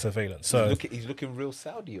Under Surveillance. So he's looking real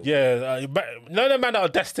Saudi. Yeah, no man that are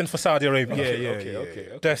destined for Saudi Arabia.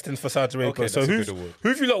 Okay. Destined for Saudi Arabia. Okay, so who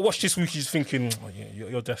have you lot watched this week? You're thinking,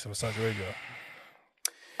 you're destined for Saudi Arabia.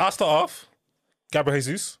 I'll start off. Gabriel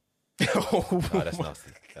Jesus. That's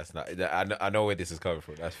nasty. That's not. I know where this is coming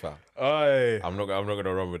from. That's foul. I'm not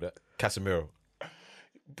gonna run with that. Casemiro.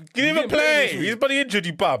 Give him a play. He's bloody injured,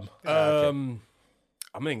 you bum. I'm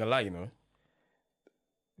not gonna lie, you know.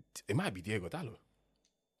 It might be Diego Dallo.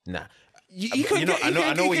 Nah.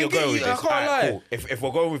 I know where you're going with this. I can't lie. Cool. If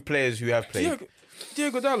we're going with players who have played,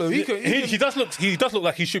 Diego Dallo, He does look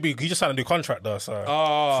like he should be. He just signed a new contract though. So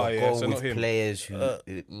go so with not him. players who.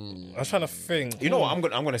 I was trying to think. You know what?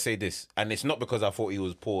 I'm gonna say this, and it's not because I thought he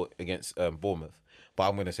was poor against Bournemouth, but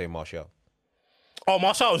I'm gonna say Martial. Oh,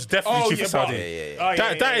 Martial was definitely cheap for Saudi.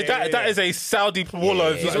 That is a Saudi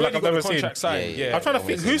baller like I've never seen. Yeah. I'm trying to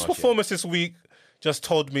think whose performance this week just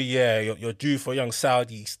told me, you're due for young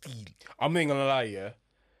Saudi steal. I'm not gonna lie, yeah.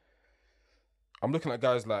 I'm looking at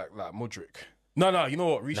guys like Mudryk. No, you know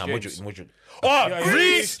what? Reece James. Mudryk. Oh,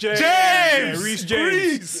 Reece James! Yeah, Reece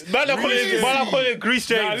James. Man, I'm calling it Reece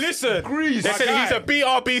James. Nah, listen. They said he's a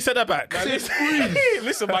BRB centre back.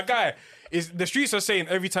 Listen, my guy. The streets are saying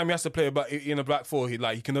every time he has to play in a back four, he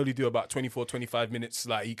can only do about 24, 25 minutes.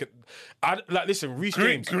 Listen, Reece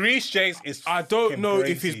James. Reece James is. I don't know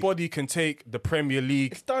crazy. if his body can take the Premier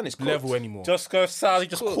League level anymore. Just go Saudi,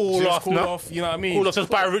 just cool off. You know what I mean? Cool off, just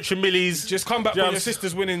buy Richard Millies. Just come back when your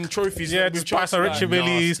sister's winning trophies. Yeah, just buy some Richard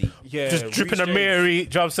Millies. Yeah, just dripping a Mary. Do you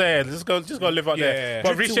know what I'm saying? Just go live out there.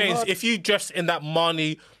 But Reece James, if you dress in that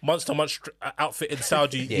Marnie Monster Munch outfit in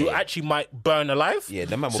Saudi, you actually might burn alive. Yeah,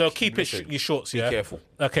 the man so keep your shorts. Be careful.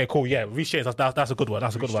 Okay, cool. Yeah, Reece James, that's a good one.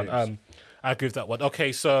 That's a good one. I agree with that one.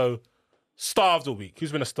 Okay, so star of the week.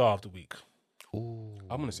 Who's been a star of the week? Ooh.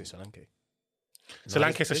 I'm gonna say Solanke.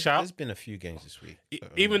 Solanke's a shout. There's been a few games this week.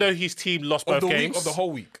 Even though his team lost both games. Of the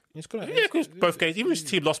whole week. Yeah, because both games. Even his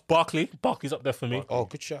team lost Barkley's up there for me. Oh,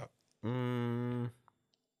 good shout. That's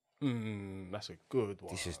a good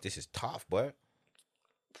one. This is tough, boy.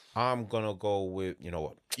 I'm gonna go with I'm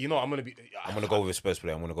gonna go with a Spurs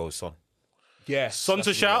player. I'm gonna go with Son. Yes, Son's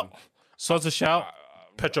a shout. Son's a shout.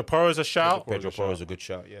 Pedro Porro's a shout. Pedro Porro's a good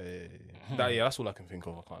shout. Yeah. That's all I can think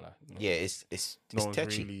of. I can't lie. Yeah, it's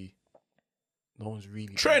touchy. No one's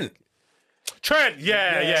really. Trent.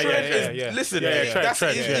 Yeah. Listen,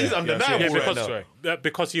 Trent. He's undeniable right now.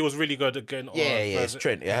 Because he was really good again. It's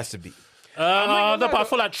Trent. It has to be. No, but I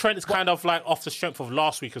feel like Trent is kind of like off the strength of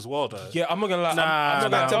last week as well, though. Yeah, I'm not gonna lie. I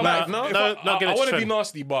want to be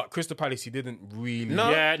nasty, but Crystal Palace, he didn't really.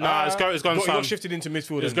 It's going He Son. got shifted into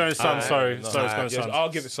midfield. It's going Son. Sorry, it's going Son. I'll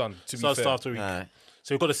give it Son. To be fair, star of the week.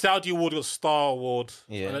 So we've got the Saudi award, we've got the Star Award.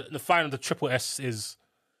 Yeah. And the final, the triple S is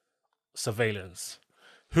surveillance.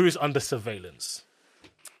 Who is under surveillance?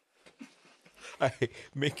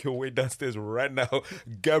 Make your way downstairs right now.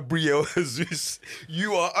 Gabriel Jesus,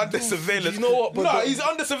 you are under surveillance. You know what? He's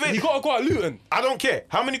under surveillance. He got to go at Luton. I don't care.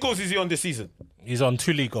 How many goals is he on this season? He's on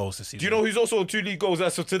 2 league goals this season. Do you know who's also on 2 league goals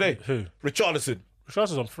as of today? Who? Richarlison.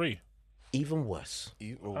 Richarlison's on 3. Even worse.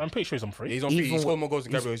 I'm pretty sure he's on 3. He's on 3. He scored more goals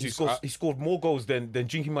than Gabriel Jesus. He scored more goals than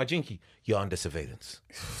Jinky My Jinky. You're under surveillance.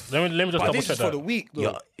 Let me just double check that. For the week,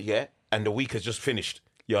 though. Yeah, and the week has just finished.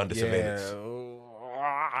 You're under surveillance.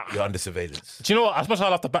 You're under surveillance. Do you know what? As much as I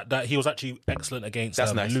love the fact that he was actually excellent against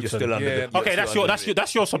that's nice. Luton. You're still under. Okay, that's yours.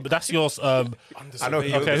 I know.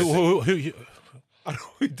 Okay, who I know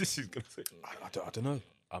who this is gonna say. I don't know.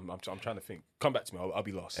 I'm trying to think. Come back to me. I'll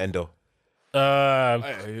be lost. Endo.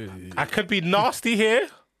 I could be nasty here,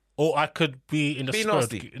 or I could be in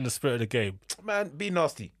the spirit of the game. Man, be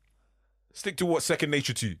nasty. Stick to what's second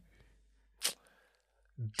nature to you.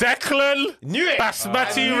 Declan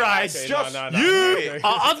Basmati Rice. You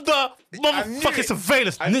are under motherfucking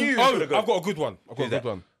surveillance. I've got a good one.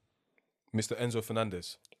 Mr. Enzo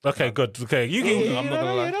Fernandez. Okay, good. Okay, I'm not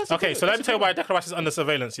gonna lie. Okay, so let me tell you why Declan Rice is under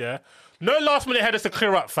surveillance. Yeah, no last minute headers to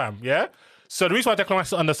clear up, fam. Yeah. So the reason why Declan Rice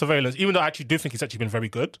is under surveillance, even though I actually do think he's actually been very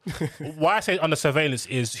good, why I say under surveillance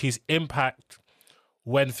is his impact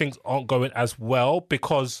when things aren't going as well,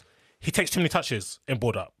 because he takes too many touches in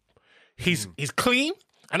build up. He's clean,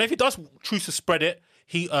 and if he does choose to spread it,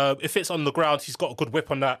 he if it's on the ground, he's got a good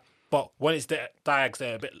whip on that. But when it's there, diags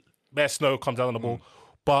there, a bit bare snow comes down on the ball.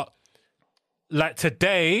 But like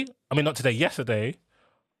today, yesterday,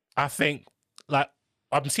 I think like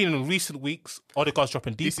I've been seeing in recent weeks, Odegaard's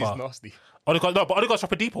dropping deeper. This is nasty. Odegaard's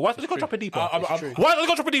dropping deeper. Why is Odegaard dropping deeper? Why is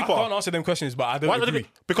Odegaard dropping deeper? I can't answer them questions, but I don't agree.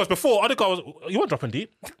 Because before Odegaard you weren't dropping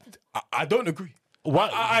deep. I don't agree.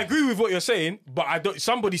 What? I agree with what you're saying, but I don't.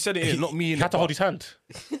 Somebody said it here, not me. He had to hold his hand.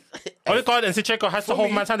 Odegaard and Zinchenko has to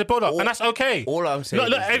hold man's hand to build up, and that's okay. All I'm saying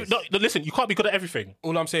listen, you can't be good at everything.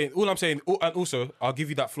 All I'm saying, and also, I'll give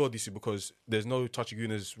you that floor, DC, because there's no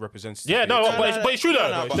Touchigunas representative. Yeah, but it's true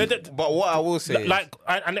though. But what I will say,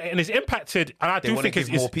 and it's impacted, and I do think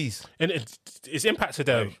it's more peace. And it's impacted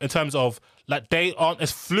them in terms of like they aren't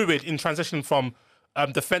as fluid in transition from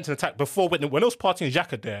defense and attack. Before when it was Partey and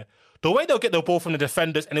Xhaka there, the way they'll get the ball from the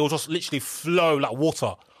defenders and it will just literally flow like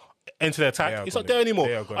water. into the attack. It's not there anymore.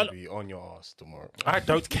 They are going to be on your ass tomorrow. I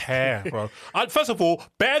don't care, bro. First of all,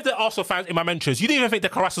 bear the Arsenal fans in my mentions. You didn't even think the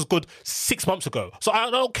Carras was good 6 months ago. So I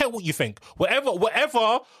don't care what you think. Whatever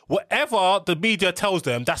the media tells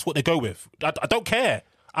them, that's what they go with. I don't care.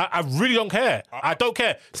 I really don't care. I don't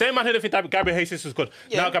care. Same man who didn't think Gabriel Jesus was good.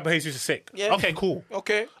 Yeah. Now Gabriel Jesus is sick. Yeah. Okay, cool.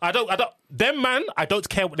 Okay. I don't. Them man, I don't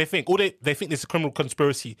care what they think. All they think there's a criminal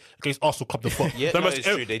conspiracy against Arsenal Club the Foot. Yeah, the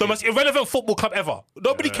most irrelevant football club ever.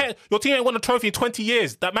 Nobody cares. Your team ain't won a trophy in 20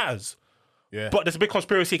 years. That matters. Yeah. But there's a big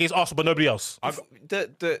conspiracy against Arsenal, but nobody else.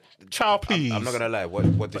 Child, please. I'm not gonna lie.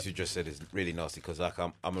 What this you just said is really nasty because like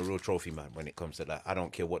I'm a real trophy man when it comes to that. I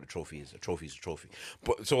don't care what the trophy is. A trophy is a trophy.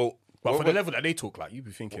 But for the level that they talk, like you be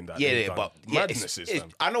thinking that. But madnesses.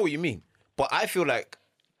 I know what you mean, but I feel like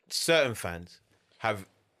certain fans have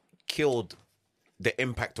killed the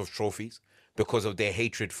impact of trophies because of their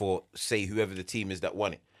hatred for, say, whoever the team is that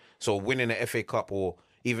won it. So winning the FA Cup or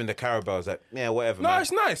even the Carabao's like, yeah, whatever. No, man.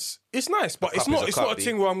 it's nice. It's nice, but it's not a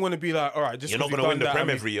thing where I'm going to be like, all right, just you're not going to win the Prem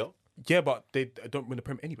every year. Yeah, but they don't win the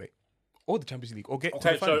Prem anyway. Or the Champions League, or get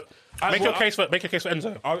to the final. So make a case for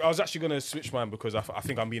Enzo. I was actually going to switch mine because I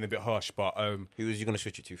think I'm being a bit harsh. But who was you going to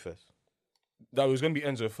switch it to first? That was going to be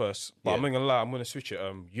Enzo first. But I'm not going to lie, I'm going to switch it.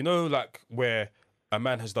 You know, like where a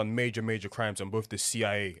man has done major crimes and both the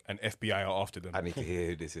CIA and FBI are after them. I need to hear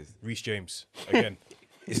who this is. Reece James again.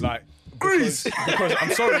 It's like because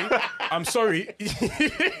I'm sorry.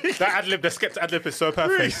 That ad-lib, the sketch ad-lib is so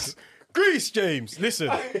perfect. Reece James,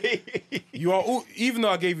 listen. You are all, even though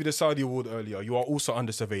I gave you the Saudi award earlier, you are also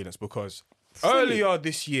under surveillance because earlier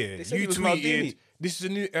this year you tweeted, "This is a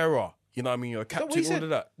new era." You know what I mean? You're a captain, all of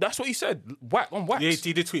that. That's what he said. Whack on wax. Yeah,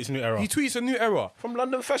 he did tweet it's a new era. He tweets a new era. From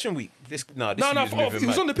London Fashion Week. He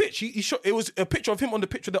was on the pitch. He shot. It was a picture of him on the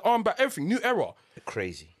pitch with the arm back, everything. New era.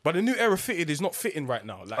 Crazy. But the new era fitted is not fitting right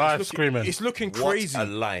now. Like, I'm screaming. It's looking crazy. What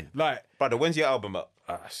a line. Like, brother, when's your album up?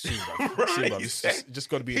 See, it's just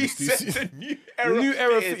got to be in the studio. The new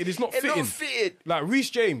era fitted is not fitting. Not fitted. Like, Reece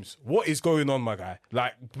James, what is going on, my guy?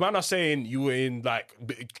 Like, man are saying you were in, like,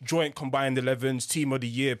 joint combined 11s, team of the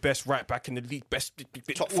year, best right back in the league, best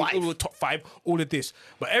top five. Top five, all of this.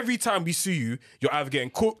 But every time we see you, you're either getting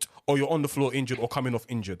cooked or you're on the floor injured or coming off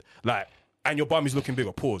injured. Like, and your bum is looking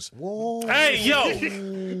bigger. Pause. Whoa. Hey,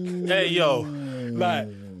 yo. Like,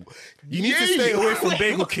 you need to stay away from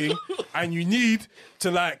Bagel King, and you need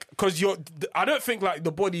to because I don't think like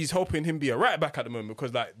the body's helping him be a right back at the moment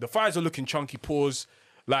because like the thighs are looking chunky. Pause.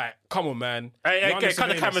 Like, come on, man. Hey, cut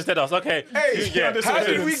the cameras dead us. Okay. Hey, how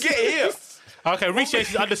did we get here? Okay, Reece James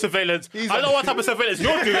is under surveillance. I don't know what type of surveillance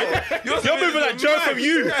you're doing. You're moving like Joe from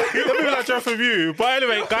you. You're moving like Joe from you. But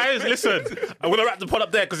anyway, guys, listen. I'm going to wrap the pod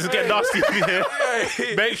up there because it's getting nasty in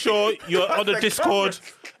here. Make sure you're on the Discord.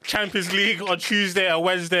 Champions League on Tuesday and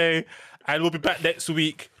Wednesday. And we'll be back next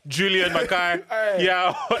week. Julian, my guy.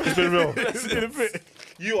 Yeah, it's been real.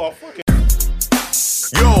 You are fucking...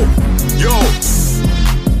 Yo.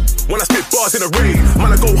 When I spit bars in a rave,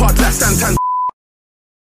 man, I go hard like Santan.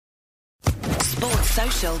 Sports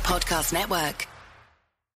Social Podcast Network.